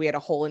yesterday, so we had a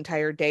whole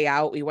entire day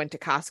out. We went to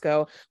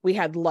Costco. We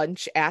had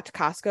lunch at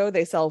Costco.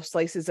 They sell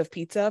slices of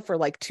pizza for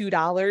like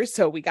 $2.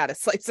 So we got a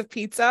slice of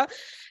pizza.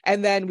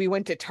 And then we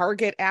went to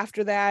Target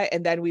after that.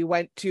 And then we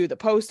went to the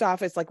post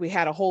office. Like we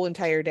had a whole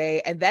entire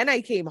day. And then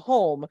I came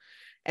home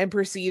and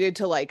proceeded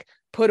to like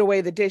put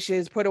away the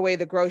dishes, put away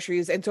the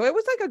groceries. And so it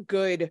was like a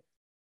good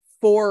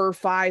 4 or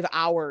 5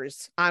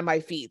 hours on my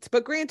feet.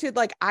 But granted,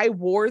 like I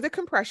wore the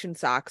compression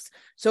socks,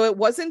 so it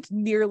wasn't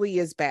nearly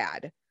as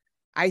bad.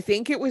 I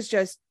think it was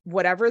just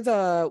whatever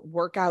the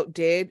workout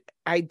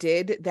I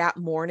did that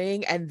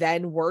morning and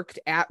then worked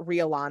at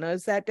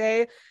Riolana's that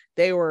day.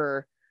 It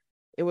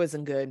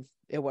wasn't good.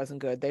 It wasn't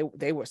good.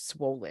 They were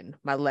swollen.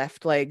 My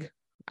left leg,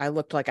 I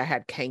looked like I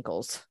had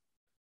cankles.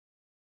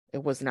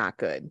 It was not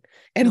good.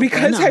 And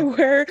because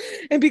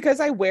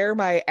I wear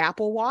my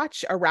Apple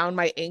Watch around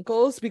my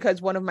ankles,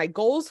 because one of my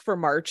goals for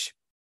March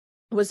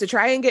was to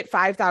try and get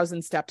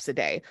 5,000 steps a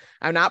day.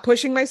 I'm not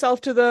pushing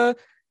myself to the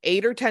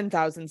 8 or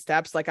 10,000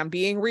 steps. Like I'm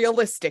being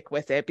realistic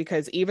with it,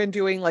 because even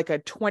doing like a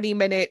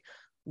 20-minute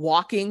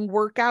walking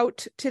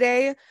workout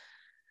today, it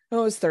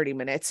was 30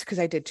 minutes because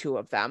I did 2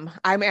 of them.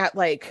 I'm at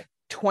like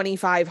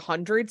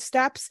 2,500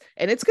 steps,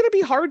 and it's going to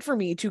be hard for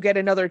me to get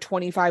another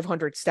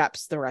 2,500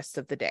 steps the rest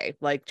of the day.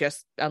 Like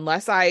just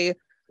unless I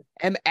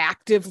am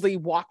actively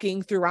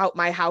walking throughout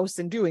my house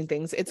and doing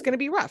things, it's going to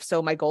be rough.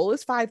 So my goal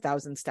is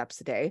 5,000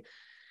 steps a day.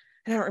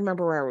 And I don't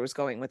remember where I was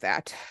going with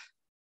that.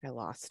 I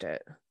lost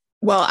it.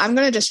 Well, I'm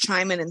going to just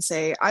chime in and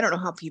say, I don't know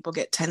how people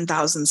get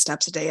 10,000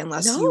 steps a day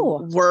unless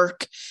you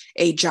work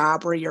a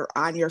job where you're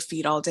on your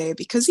feet all day.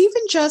 Because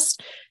even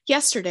just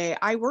yesterday,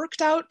 I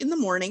worked out in the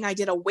morning. I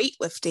did a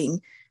weightlifting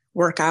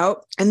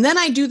workout. And then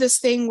I do this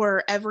thing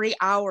where every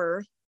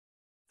hour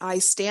I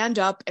stand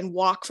up and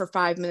walk for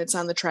 5 minutes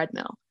on the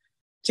treadmill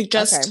to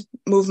just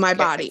move my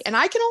body. And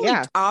I can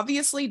only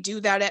obviously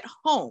do that at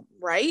home,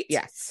 right?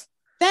 Yes.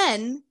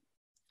 Then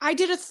I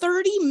did a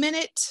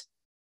 30-minute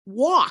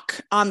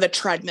walk on the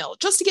treadmill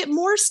just to get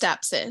more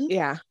steps in.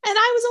 Yeah. And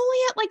I was only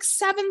at like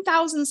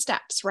 7,000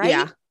 steps, right?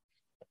 Yeah.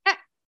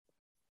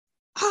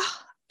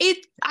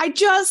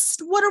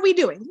 What are we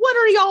doing? What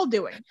are y'all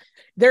doing?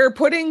 They're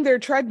putting their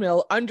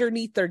treadmill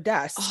underneath their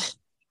desk. Oh,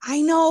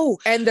 I know.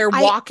 And they're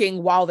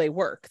walking while they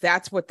work.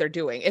 That's what they're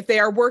doing. If they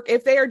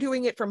are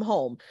doing it from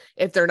home,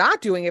 if they're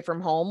not doing it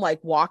from home,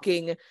 like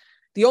walking,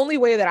 the only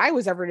way that I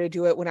was ever to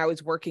do it when I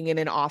was working in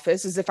an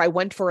office is if I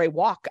went for a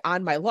walk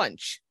on my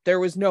lunch. There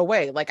was no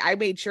way. Like I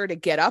made sure to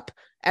get up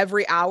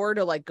every hour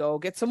to like go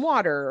get some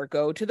water or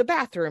go to the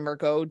bathroom or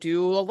go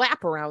do a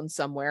lap around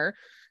somewhere.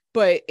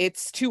 But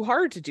it's too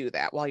hard to do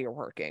that while you're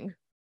working.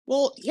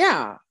 Well,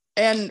 yeah.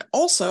 And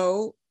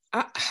also,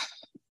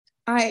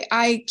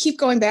 I keep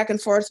going back and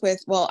forth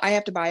with, well, I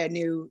have to buy a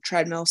new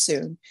treadmill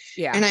soon.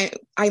 Yeah. And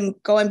I'm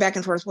going back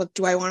and forth with,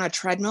 do I want a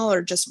treadmill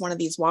or just one of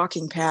these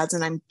walking pads?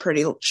 And I'm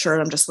pretty sure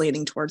I'm just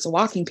leaning towards a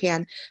walking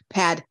pad.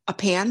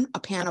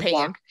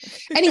 Walk.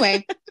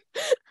 Anyway,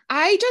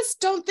 I just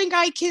don't think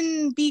I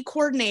can be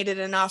coordinated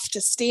enough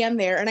to stand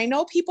there. And I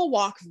know people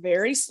walk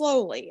very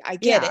slowly. I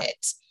get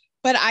it.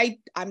 But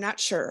I'm not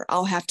sure.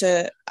 I'll have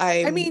to.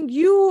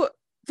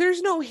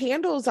 There's no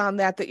handles on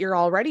that you're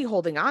already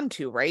holding on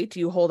to, right? Do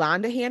you hold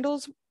on to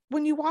handles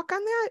when you walk on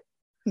that?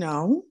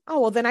 No. Oh,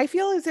 well, then I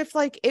feel as if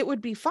like it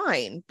would be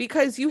fine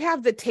because you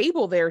have the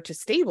table there to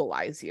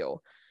stabilize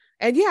you.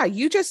 And yeah,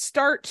 you just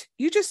start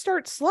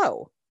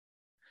slow.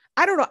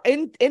 I don't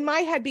know. In my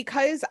head,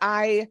 because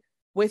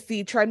with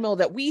the treadmill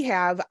that we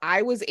have,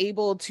 I was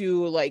able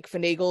to like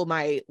finagle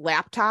my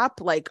laptop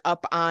like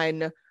up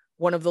on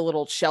one of the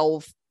little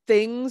shelf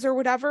things or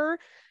whatever.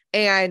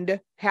 And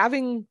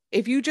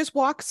if you just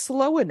walk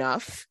slow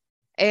enough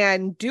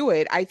and do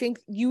it, I think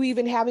you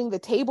even having the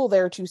table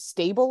there to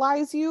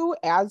stabilize you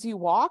as you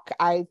walk,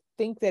 I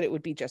think that it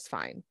would be just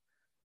fine.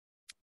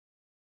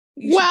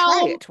 You should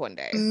try it one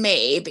day.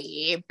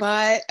 Maybe,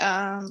 but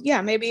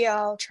maybe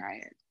I'll try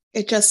it.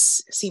 It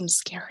just seems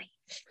scary.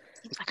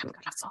 Seems like I'm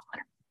gonna fall.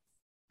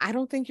 I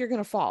don't think you're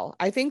going to fall.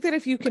 I think that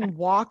if you can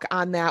walk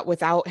on that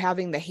without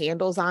having the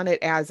handles on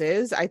it as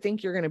is, I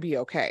think you're going to be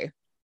okay.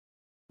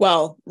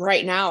 Well,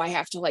 right now I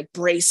have to like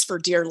brace for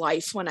dear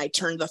life when I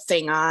turn the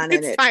thing on.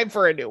 It's time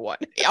for a new one.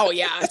 Oh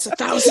yeah, it's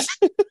 1,000.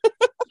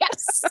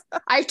 Yes.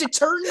 I have to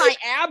turn my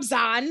abs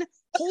on,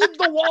 hold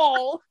the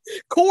wall.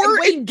 Core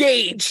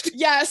engaged.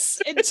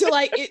 Yes. Until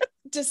it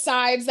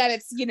decides that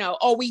it's,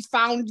 we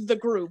found the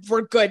groove.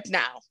 We're good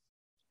now.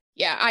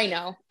 Yeah, I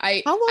know. How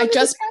long have you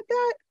had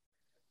that?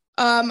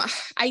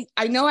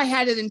 I know I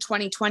had it in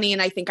 2020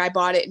 and I think I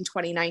bought it in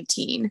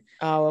 2019.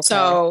 Oh, okay.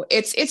 So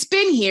it's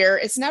been here.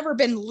 It's never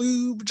been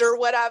lubed or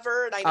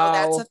whatever. And I know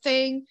that's a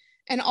thing.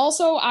 And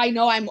also I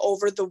know I'm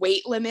over the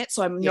weight limit.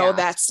 So I know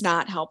that's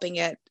not helping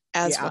it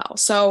as well.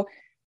 So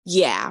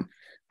yeah.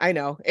 I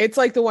know. It's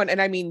like the one,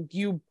 and I mean,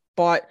 you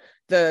bought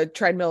the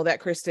treadmill that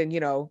Kristen,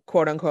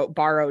 quote unquote,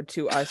 borrowed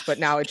to us, but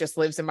now it just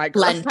lives in my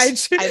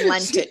garage. I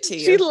lent it to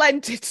you. She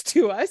lent it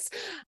to us.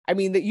 I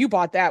mean, that you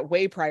bought that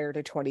way prior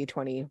to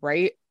 2020,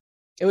 right?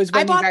 It was I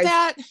when you bought guys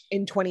that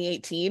in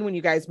 2018 when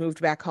you guys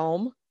moved back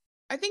home.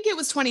 I think it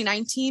was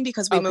 2019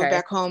 because we moved Okay.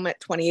 back home at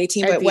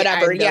 2018, At but the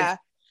whatever. end of Yeah.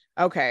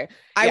 okay.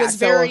 I Yeah. was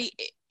So very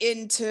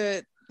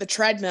into the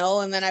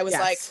treadmill, and then I was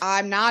like, yes.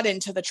 I'm not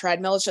into the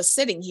treadmill. It's just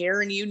sitting here,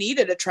 and you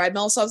needed a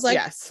treadmill. So I was like,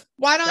 Yes.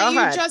 why don't Go you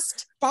ahead.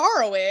 just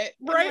borrow it?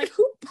 Right. Like,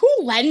 who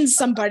lends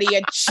somebody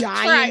a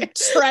giant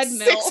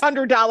treadmill?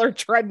 $600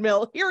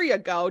 treadmill. Here you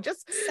go.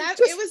 Just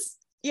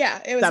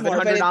It was more,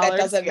 but that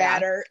doesn't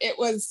matter. It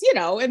was,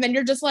 and then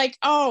you're just like,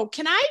 oh,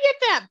 can I get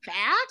that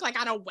back? Like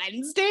on a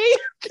Wednesday?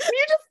 Can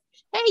you just,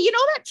 hey,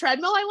 that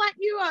treadmill I lent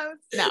you?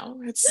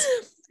 No, it's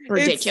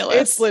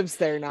ridiculous. It lives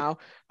there now.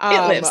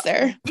 It lives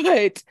there.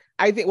 But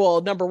I think, well,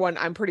 number one,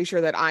 I'm pretty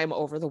sure that I'm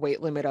over the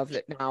weight limit of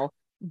it now.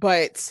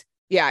 But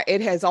yeah,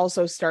 it has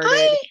also started.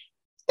 That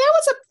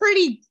was a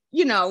pretty,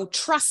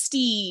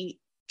 trusty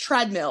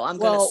treadmill, I'm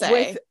going to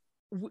say.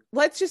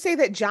 Let's just say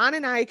that John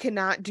and I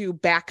cannot do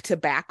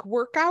back-to-back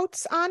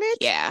workouts on it.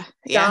 Yeah.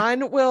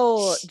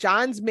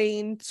 John's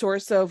main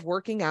source of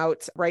working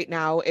out right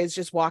now is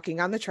just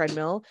walking on the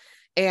treadmill.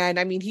 And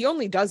I mean, he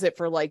only does it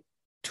for like,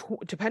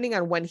 depending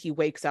on when he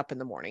wakes up in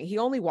the morning, he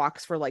only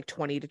walks for like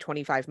 20 to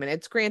 25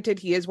 minutes. Granted,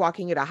 he is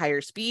walking at a higher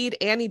speed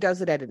and he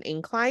does it at an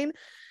incline.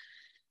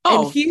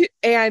 Oh,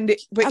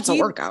 but that's a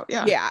workout.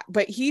 Yeah. Yeah.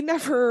 But he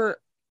never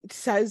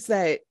says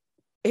that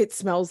it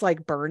smells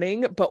like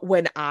burning. But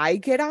when I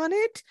get on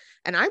it,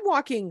 and I'm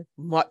walking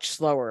much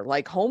slower,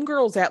 like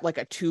homegirl's at like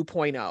a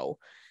 2.0,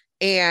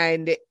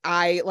 and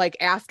I like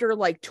after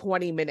like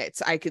 20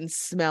 minutes, I can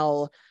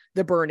smell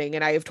the burning.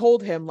 And I have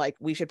told him like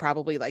we should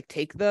probably like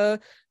take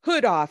the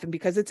hood off, and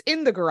because it's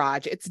in the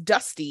garage, it's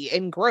dusty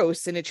and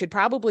gross, and it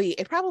probably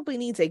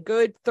needs a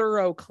good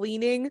thorough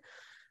cleaning.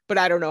 But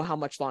I don't know how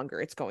much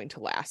longer it's going to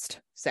last,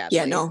 sadly.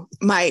 Yeah, no,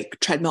 my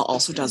treadmill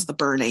also does the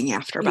burning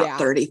after about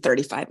 30,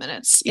 35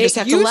 minutes. You just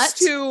have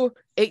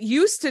it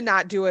used to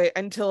not do it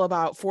until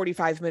about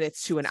 45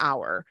 minutes to an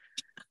hour.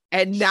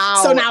 And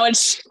now, so now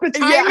the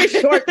time is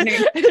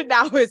shortening.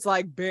 Now it's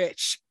like,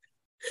 bitch,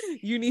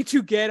 you need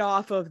to get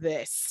off of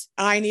this.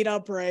 I need a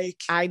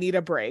break.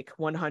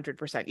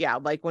 100%. Yeah.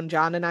 Like when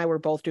John and I were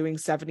both doing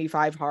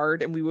 75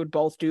 hard, and we would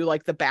both do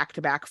like the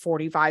back-to-back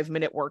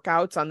 45-minute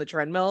workouts on the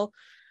treadmill.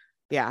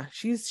 Yeah,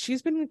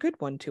 she's been a good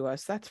one to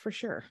us. That's for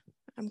sure.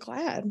 I'm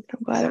glad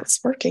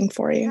it's working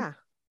for you. Yeah,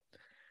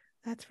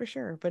 that's for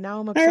sure. But now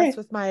I'm obsessed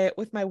with my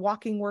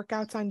walking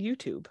workouts on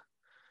YouTube.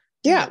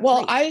 Yeah.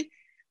 Well, great.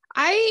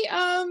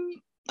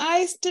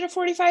 I did a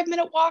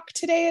 45-minute walk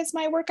today as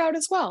my workout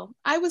as well.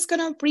 I was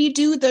gonna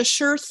redo the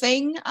Sure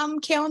Thing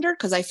calendar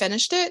because I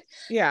finished it.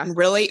 Yeah. And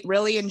really,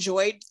 really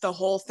enjoyed the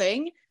whole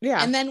thing.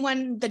 Yeah. And then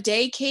when the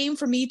day came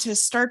for me to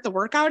start the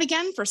workout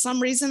again, for some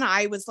reason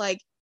I was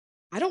like,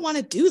 I don't want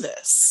to do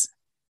this.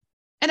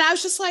 And I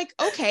was just like,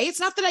 okay, it's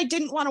not that I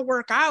didn't want to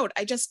work out.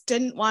 I just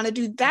didn't want to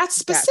do that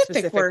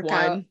specific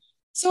workout. One.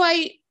 So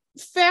I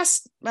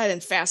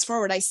didn't fast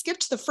forward. I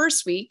skipped the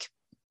first week,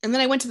 and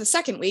then I went to the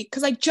second week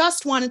because I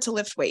just wanted to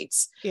lift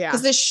weights. Yeah.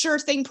 Because this Sure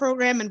Thing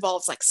program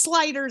involves like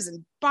sliders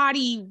and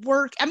body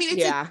work. I mean,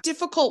 it's a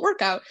difficult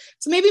workout.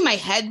 So maybe my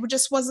head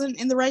just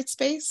wasn't in the right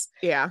space.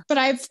 Yeah. But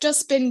I've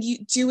just been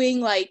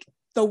doing like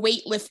the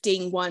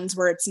weightlifting ones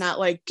where it's not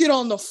like get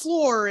on the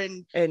floor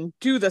and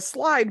do the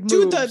slide moves,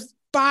 do the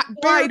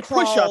bear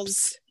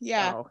push-ups.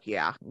 Yeah. Oh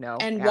yeah. No.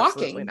 And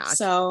walking. Not.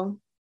 So,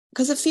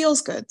 because it feels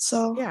good.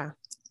 So yeah,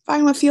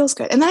 find what feels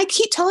good. And then I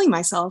keep telling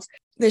myself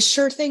this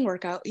Sure Thing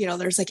workout,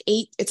 there's like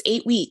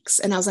 8 weeks.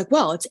 And I was like,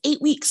 well, it's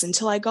 8 weeks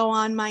until I go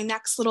on my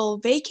next little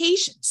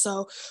vacation.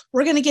 So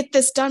we're going to get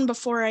this done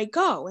before I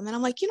go. And then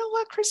I'm like, you know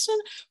what, Kristen,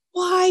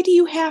 why do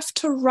you have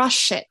to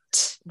rush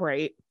it?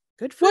 Right.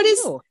 Good for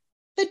you.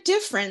 The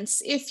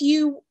difference if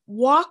you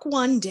walk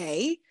one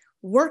day,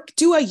 what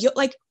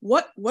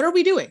are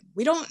we doing?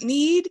 We don't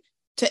need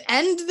to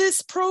end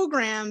this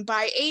program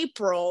by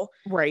April.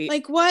 Right.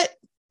 Like what?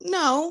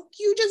 No,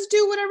 you just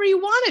do whatever you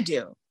want to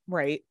do.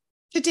 Right.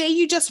 Today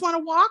you just want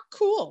to walk?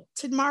 Cool.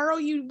 Tomorrow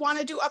you want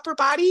to do upper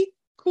body?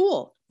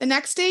 Cool. The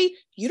next day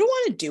you don't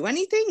want to do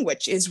anything,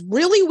 which is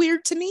really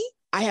weird to me.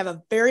 I have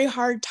a very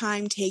hard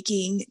time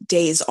taking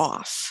days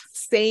off.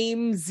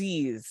 Same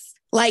Z's.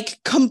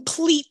 Like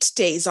complete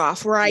days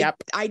off where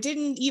I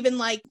didn't even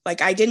like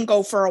I didn't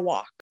go for a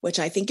walk, which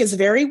I think is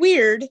very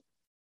weird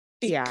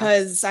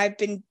because I've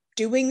been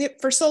doing it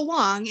for so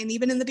long. And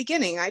even in the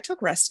beginning, I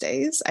took rest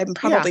days. I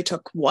probably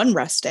took one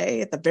rest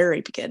day at the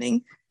very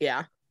beginning.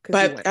 Yeah.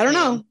 But I don't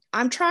know.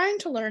 I'm trying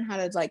to learn how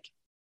to like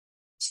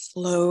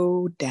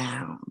slow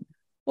down.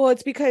 Well,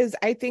 it's because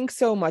I think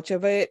so much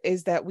of it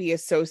is that we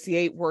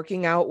associate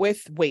working out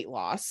with weight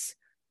loss.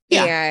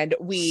 Yeah. And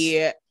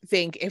we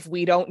think if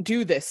we don't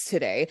do this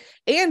today,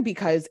 and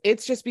because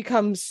it's just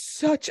become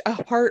such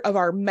a part of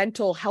our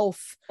mental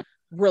health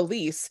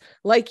release,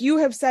 like you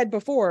have said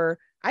before,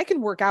 I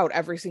can work out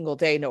every single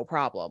day, no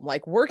problem.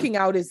 Like working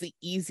out is the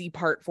easy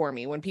part for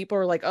me. When people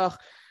are like, oh,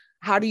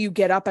 how do you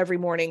get up every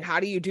morning?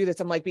 How do you do this?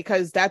 I'm like,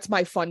 because that's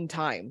my fun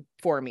time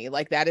for me.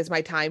 Like, that is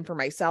my time for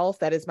myself.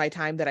 That is my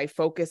time that I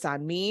focus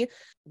on me.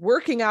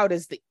 Working out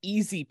is the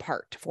easy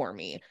part for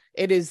me.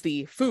 It is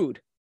the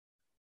food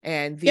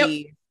and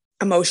the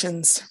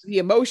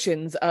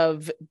emotions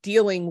of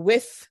dealing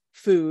with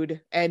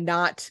food and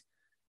not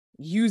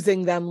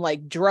using them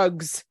like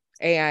drugs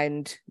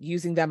and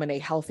using them in a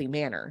healthy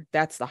manner.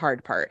 That's the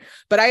hard part.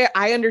 But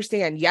I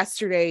understand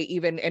yesterday,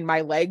 even, and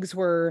my legs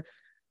were,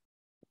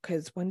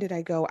 because when did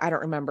I go? I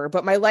don't remember,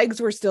 but my legs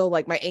were still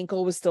like, my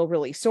ankle was still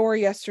really sore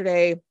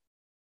yesterday.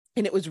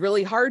 And it was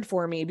really hard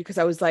for me because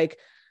I was like,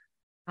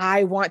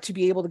 I want to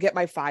be able to get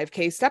my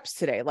 5K steps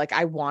today. Like,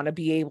 I want to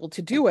be able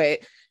to do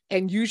it.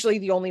 And usually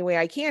the only way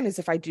I can is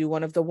if I do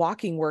one of the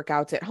walking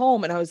workouts at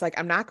home. And I was like,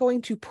 I'm not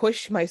going to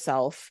push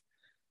myself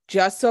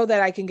just so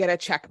that I can get a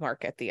check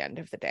mark at the end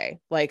of the day.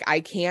 Like,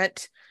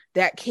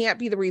 that can't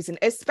be the reason,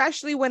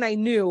 especially when I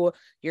knew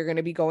you're going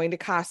to be going to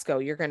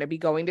Costco, you're going to be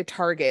going to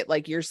Target,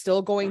 like, you're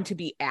still going to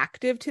be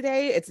active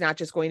today. It's not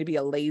just going to be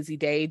a lazy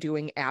day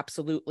doing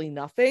absolutely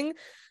nothing.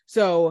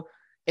 So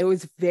it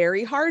was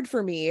very hard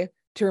for me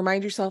to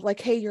remind yourself,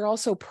 like, hey, you're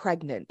also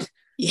pregnant.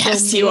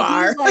 Yes, so you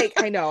are.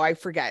 Like, I know, I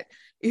forget.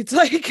 It's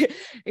like,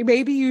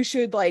 maybe you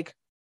should, like,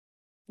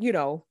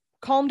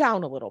 calm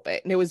down a little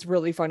bit. And it was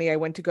really funny. I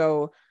went to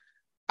go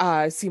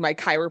see my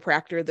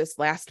chiropractor this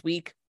last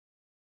week.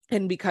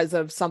 And because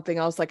of something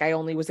else, like, I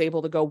only was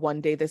able to go one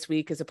day this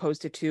week as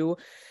opposed to 2.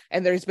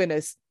 And there's been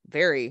a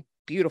very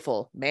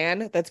beautiful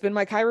man that's been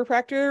my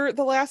chiropractor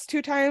the last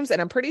 2 times.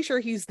 And I'm pretty sure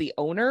he's the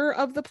owner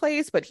of the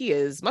place, but he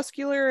is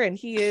muscular and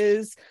he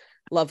is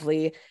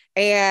lovely.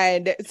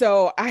 And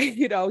so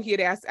he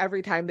had asked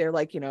every time, they're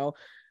like,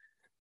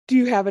 do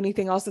you have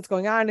anything else that's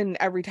going on? And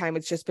every time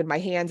it's just been my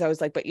hands. I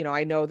was like, but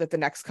I know that the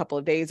next couple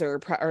of days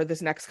or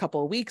this next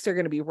couple of weeks are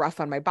going to be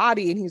rough on my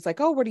body. And he's like,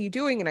 oh, what are you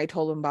doing? And I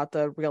told him about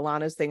the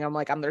Rialanas thing. I'm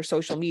like, I'm their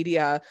social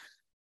media,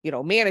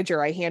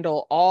 manager. I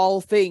handle all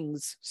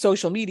things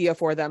social media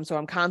for them. So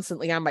I'm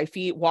constantly on my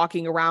feet,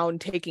 walking around,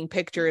 taking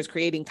pictures,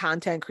 creating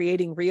content,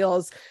 creating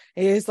reels.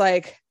 And he's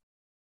like,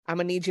 I'm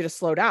going to need you to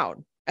slow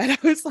down. And I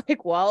was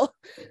like, well,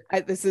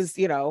 this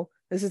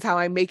is how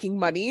I'm making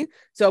money.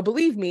 So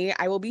believe me,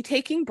 I will be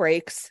taking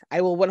breaks.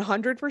 I will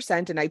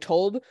 100%. And I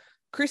told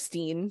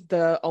Christine,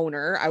 the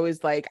owner, I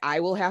was like, I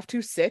will have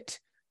to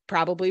sit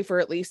probably for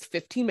at least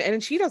 15 minutes.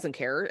 And she doesn't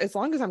care as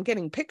long as I'm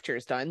getting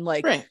pictures done.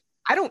 Like, right.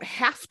 I don't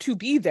have to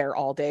be there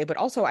all day, but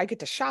also I get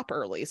to shop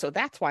early. So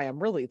that's why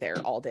I'm really there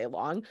all day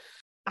long.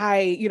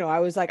 I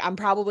was like, I'm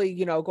probably,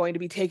 going to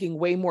be taking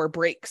way more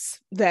breaks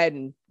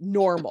than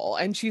normal.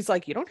 And she's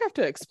like, you don't have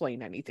to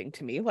explain anything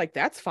to me. Like,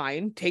 that's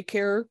fine. Take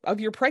care of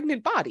your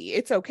pregnant body.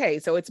 It's okay.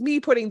 So it's me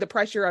putting the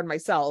pressure on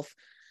myself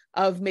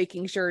of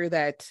making sure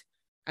that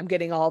I'm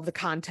getting all the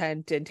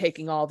content and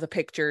taking all the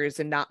pictures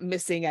and not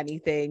missing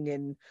anything.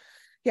 And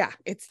yeah,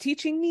 it's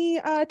teaching me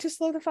to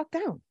slow the fuck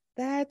down.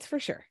 That's for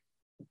sure.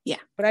 Yeah.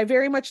 But I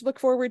very much look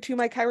forward to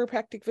my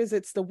chiropractic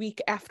visits the week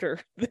after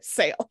the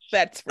sale.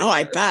 That's for sure.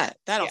 I bet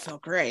that'll feel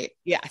great.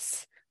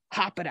 Yes.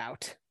 Hop it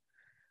out.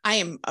 I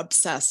am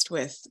obsessed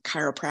with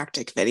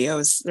chiropractic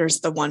videos.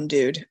 There's the one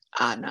dude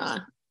on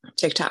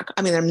TikTok.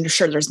 I mean, I'm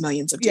sure there's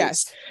millions of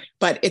dudes,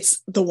 but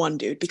it's the one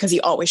dude because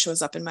he always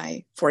shows up in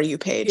my For You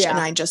page. Yeah. And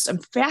I just am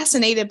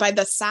fascinated by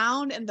the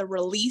sound and the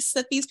release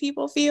that these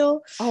people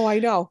feel. Oh, I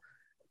know.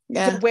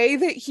 Yeah. The way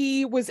that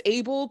he was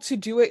able to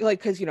do it, like,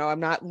 because,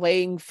 I'm not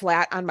laying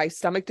flat on my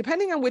stomach,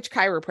 depending on which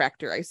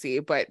chiropractor I see.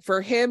 But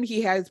for him,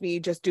 he has me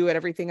just do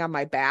everything on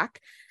my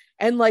back.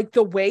 And like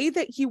the way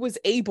that he was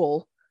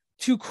able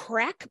to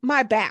crack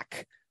my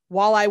back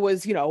while I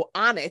was,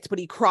 on it, but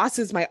he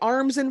crosses my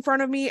arms in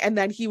front of me. And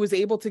then he was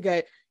able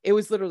to it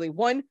was literally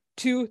 1,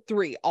 2,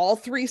 3, all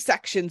 3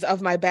 sections of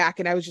my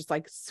back. And I was just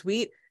like,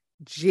 sweet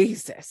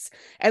Jesus.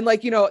 And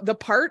like, the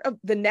part of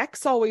the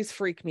necks always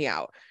freak me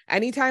out.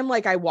 Anytime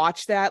like I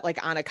watch that,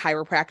 like on a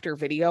chiropractor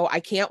video,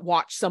 I can't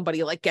watch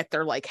somebody like get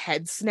their like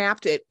head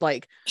snapped. It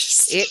like,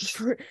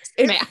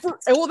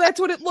 well, that's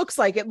what it looks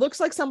like. It looks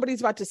like somebody's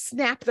about to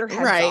snap their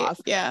heads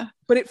off. Yeah.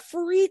 But it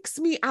freaks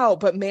me out.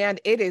 But man,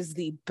 it is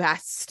the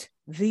best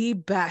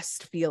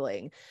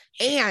feeling.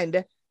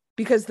 And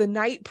because the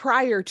night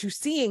prior to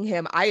seeing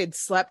him, I had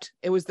slept.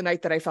 It was the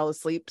night that I fell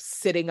asleep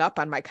sitting up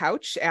on my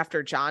couch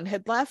after John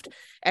had left.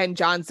 And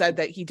John said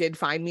that he did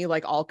find me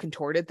like all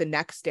contorted the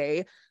next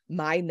day.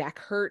 My neck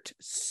hurt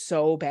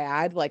so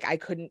bad. Like I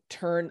couldn't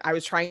turn. I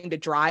was trying to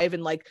drive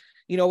and like,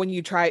 when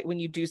you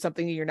do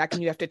something to your neck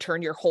and you have to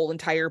turn your whole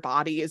entire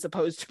body as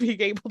opposed to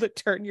being able to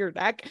turn your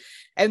neck.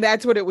 And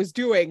that's what it was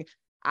doing.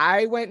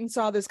 I went and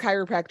saw this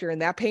chiropractor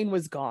and that pain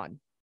was gone.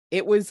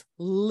 It was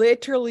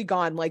literally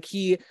gone. Like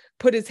he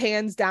put his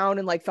hands down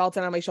and like felt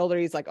it on my shoulder.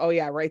 He's like, oh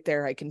yeah, right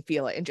there. I can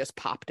feel it, and just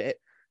popped it.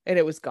 and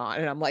it was gone.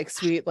 And I'm like,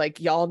 sweet, like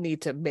y'all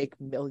need to make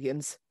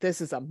millions. This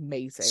is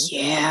amazing.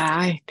 Yeah,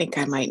 I think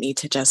I might need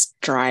to just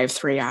drive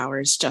 3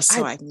 hours just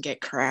so I can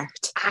get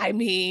cracked. I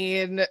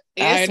mean,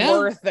 it's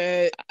worth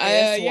it.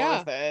 It's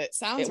worth it.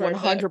 Sounds worth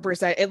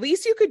 100%. At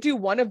least you could do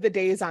one of the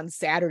days on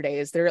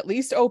Saturdays. They're at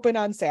least open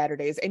on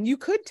Saturdays. And you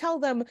could tell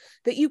them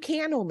that you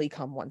can only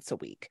come once a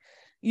week.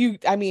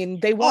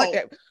 They want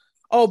it.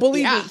 Oh,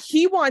 believe me,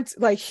 he wants,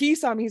 like, he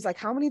saw me. He's like,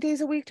 how many days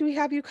a week do we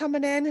have you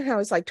coming in? And I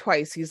was like,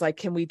 twice. He's like,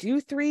 can we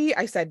do 3?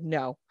 I said,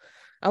 no.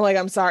 I'm like,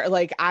 I'm sorry.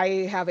 Like,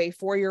 I have a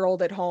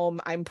 4-year-old at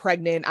home. I'm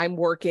pregnant. I'm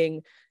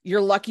working.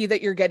 You're lucky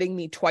that you're getting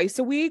me twice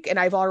a week. And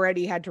I've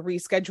already had to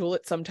reschedule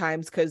it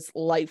sometimes because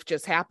life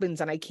just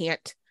happens and I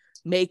can't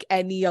make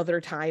any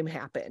other time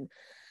happen.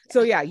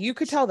 So yeah, you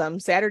could tell them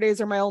Saturdays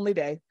are my only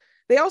day.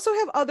 They also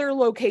have other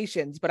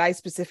locations, but I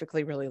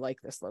specifically really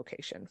like this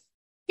location.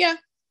 Yeah.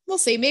 We'll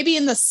see. Maybe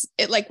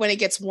like when it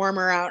gets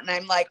warmer out and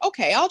I'm like,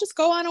 okay, I'll just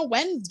go on a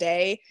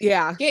Wednesday.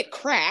 Yeah. Get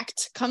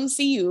cracked. Come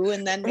see you.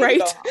 And then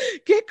right.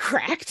 Get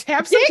cracked.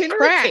 Have some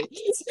dinner at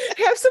Katie's.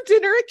 Have some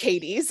dinner at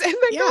Katie's and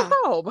then go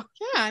home.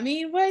 Yeah. I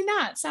mean, why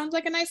not? Sounds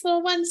like a nice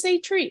little Wednesday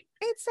treat.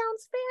 It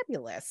sounds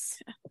fabulous.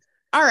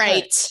 All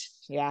right. But,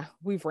 yeah.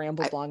 We've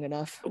rambled long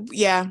enough.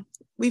 Yeah.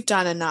 We've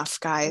done enough,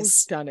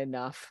 guys. We've done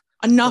enough.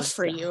 Enough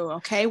for you.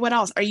 Okay. What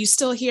else? Are you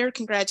still here?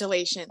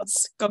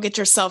 Congratulations. Go get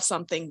yourself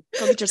something.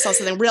 Go get yourself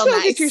something real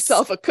nice. Get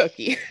yourself a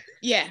cookie.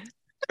 Yeah.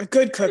 A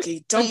good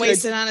cookie. Don't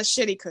waste it on a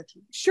shitty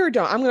cookie. Sure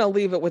don't. I'm going to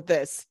leave it with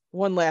this.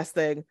 One last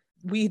thing.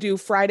 We do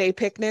Friday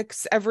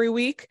picnics every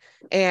week,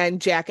 and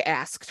Jack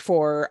asked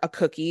for a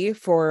cookie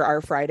for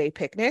our Friday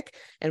picnic.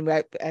 And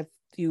if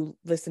you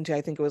listened to,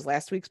 I think it was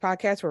last week's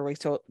podcast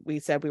where we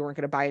said we weren't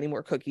going to buy any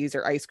more cookies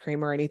or ice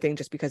cream or anything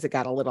just because it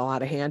got a little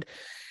out of hand.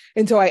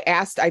 And so I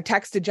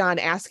texted John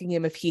asking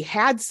him if he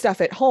had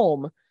stuff at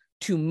home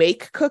to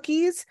make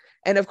cookies.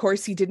 And of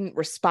course he didn't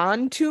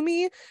respond to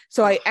me.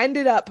 So I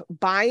ended up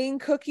buying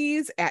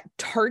cookies at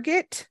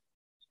Target.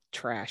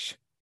 Trash.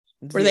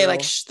 Were they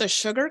like the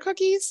sugar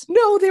cookies?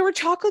 No, they were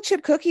chocolate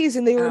chip cookies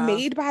and they were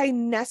made by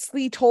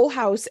Nestle Toll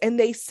House and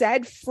they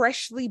said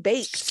freshly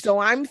baked. So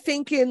I'm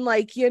thinking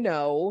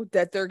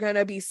that they're going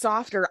to be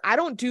softer. I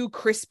don't do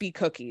crispy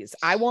cookies.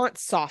 I want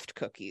soft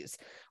cookies,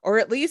 or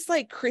at least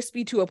like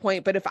crispy to a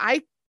point. But if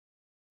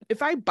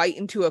I bite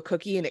into a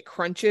cookie and it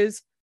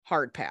crunches,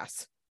 hard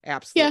pass.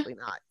 Absolutely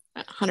not.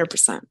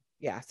 100%.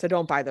 Yeah. So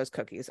don't buy those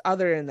cookies.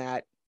 Other than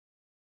that,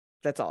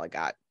 that's all I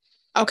got.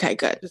 Okay,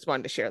 good. Just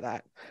wanted to share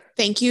that.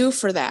 Thank you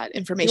for that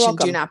information.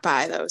 Do not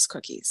buy those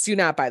cookies. Do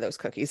not buy those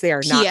cookies. They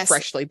are not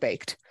freshly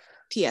baked.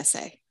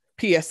 PSA.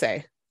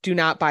 Do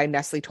not buy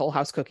Nestle Toll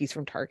House cookies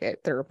from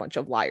Target. They're a bunch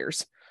of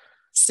liars.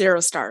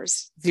 0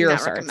 stars. Do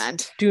not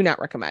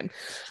recommend.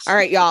 All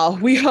right, y'all.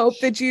 We hope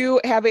that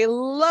you have a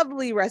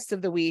lovely rest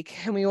of the week,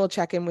 and we will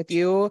check in with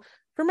you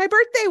for my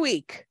birthday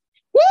week.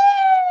 Woo!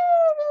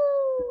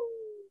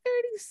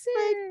 36.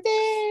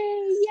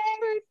 Birthday. Yay.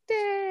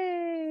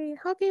 Birthday.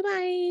 Okay,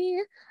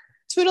 bye.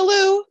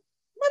 Toodaloo.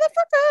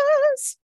 Motherfuckers.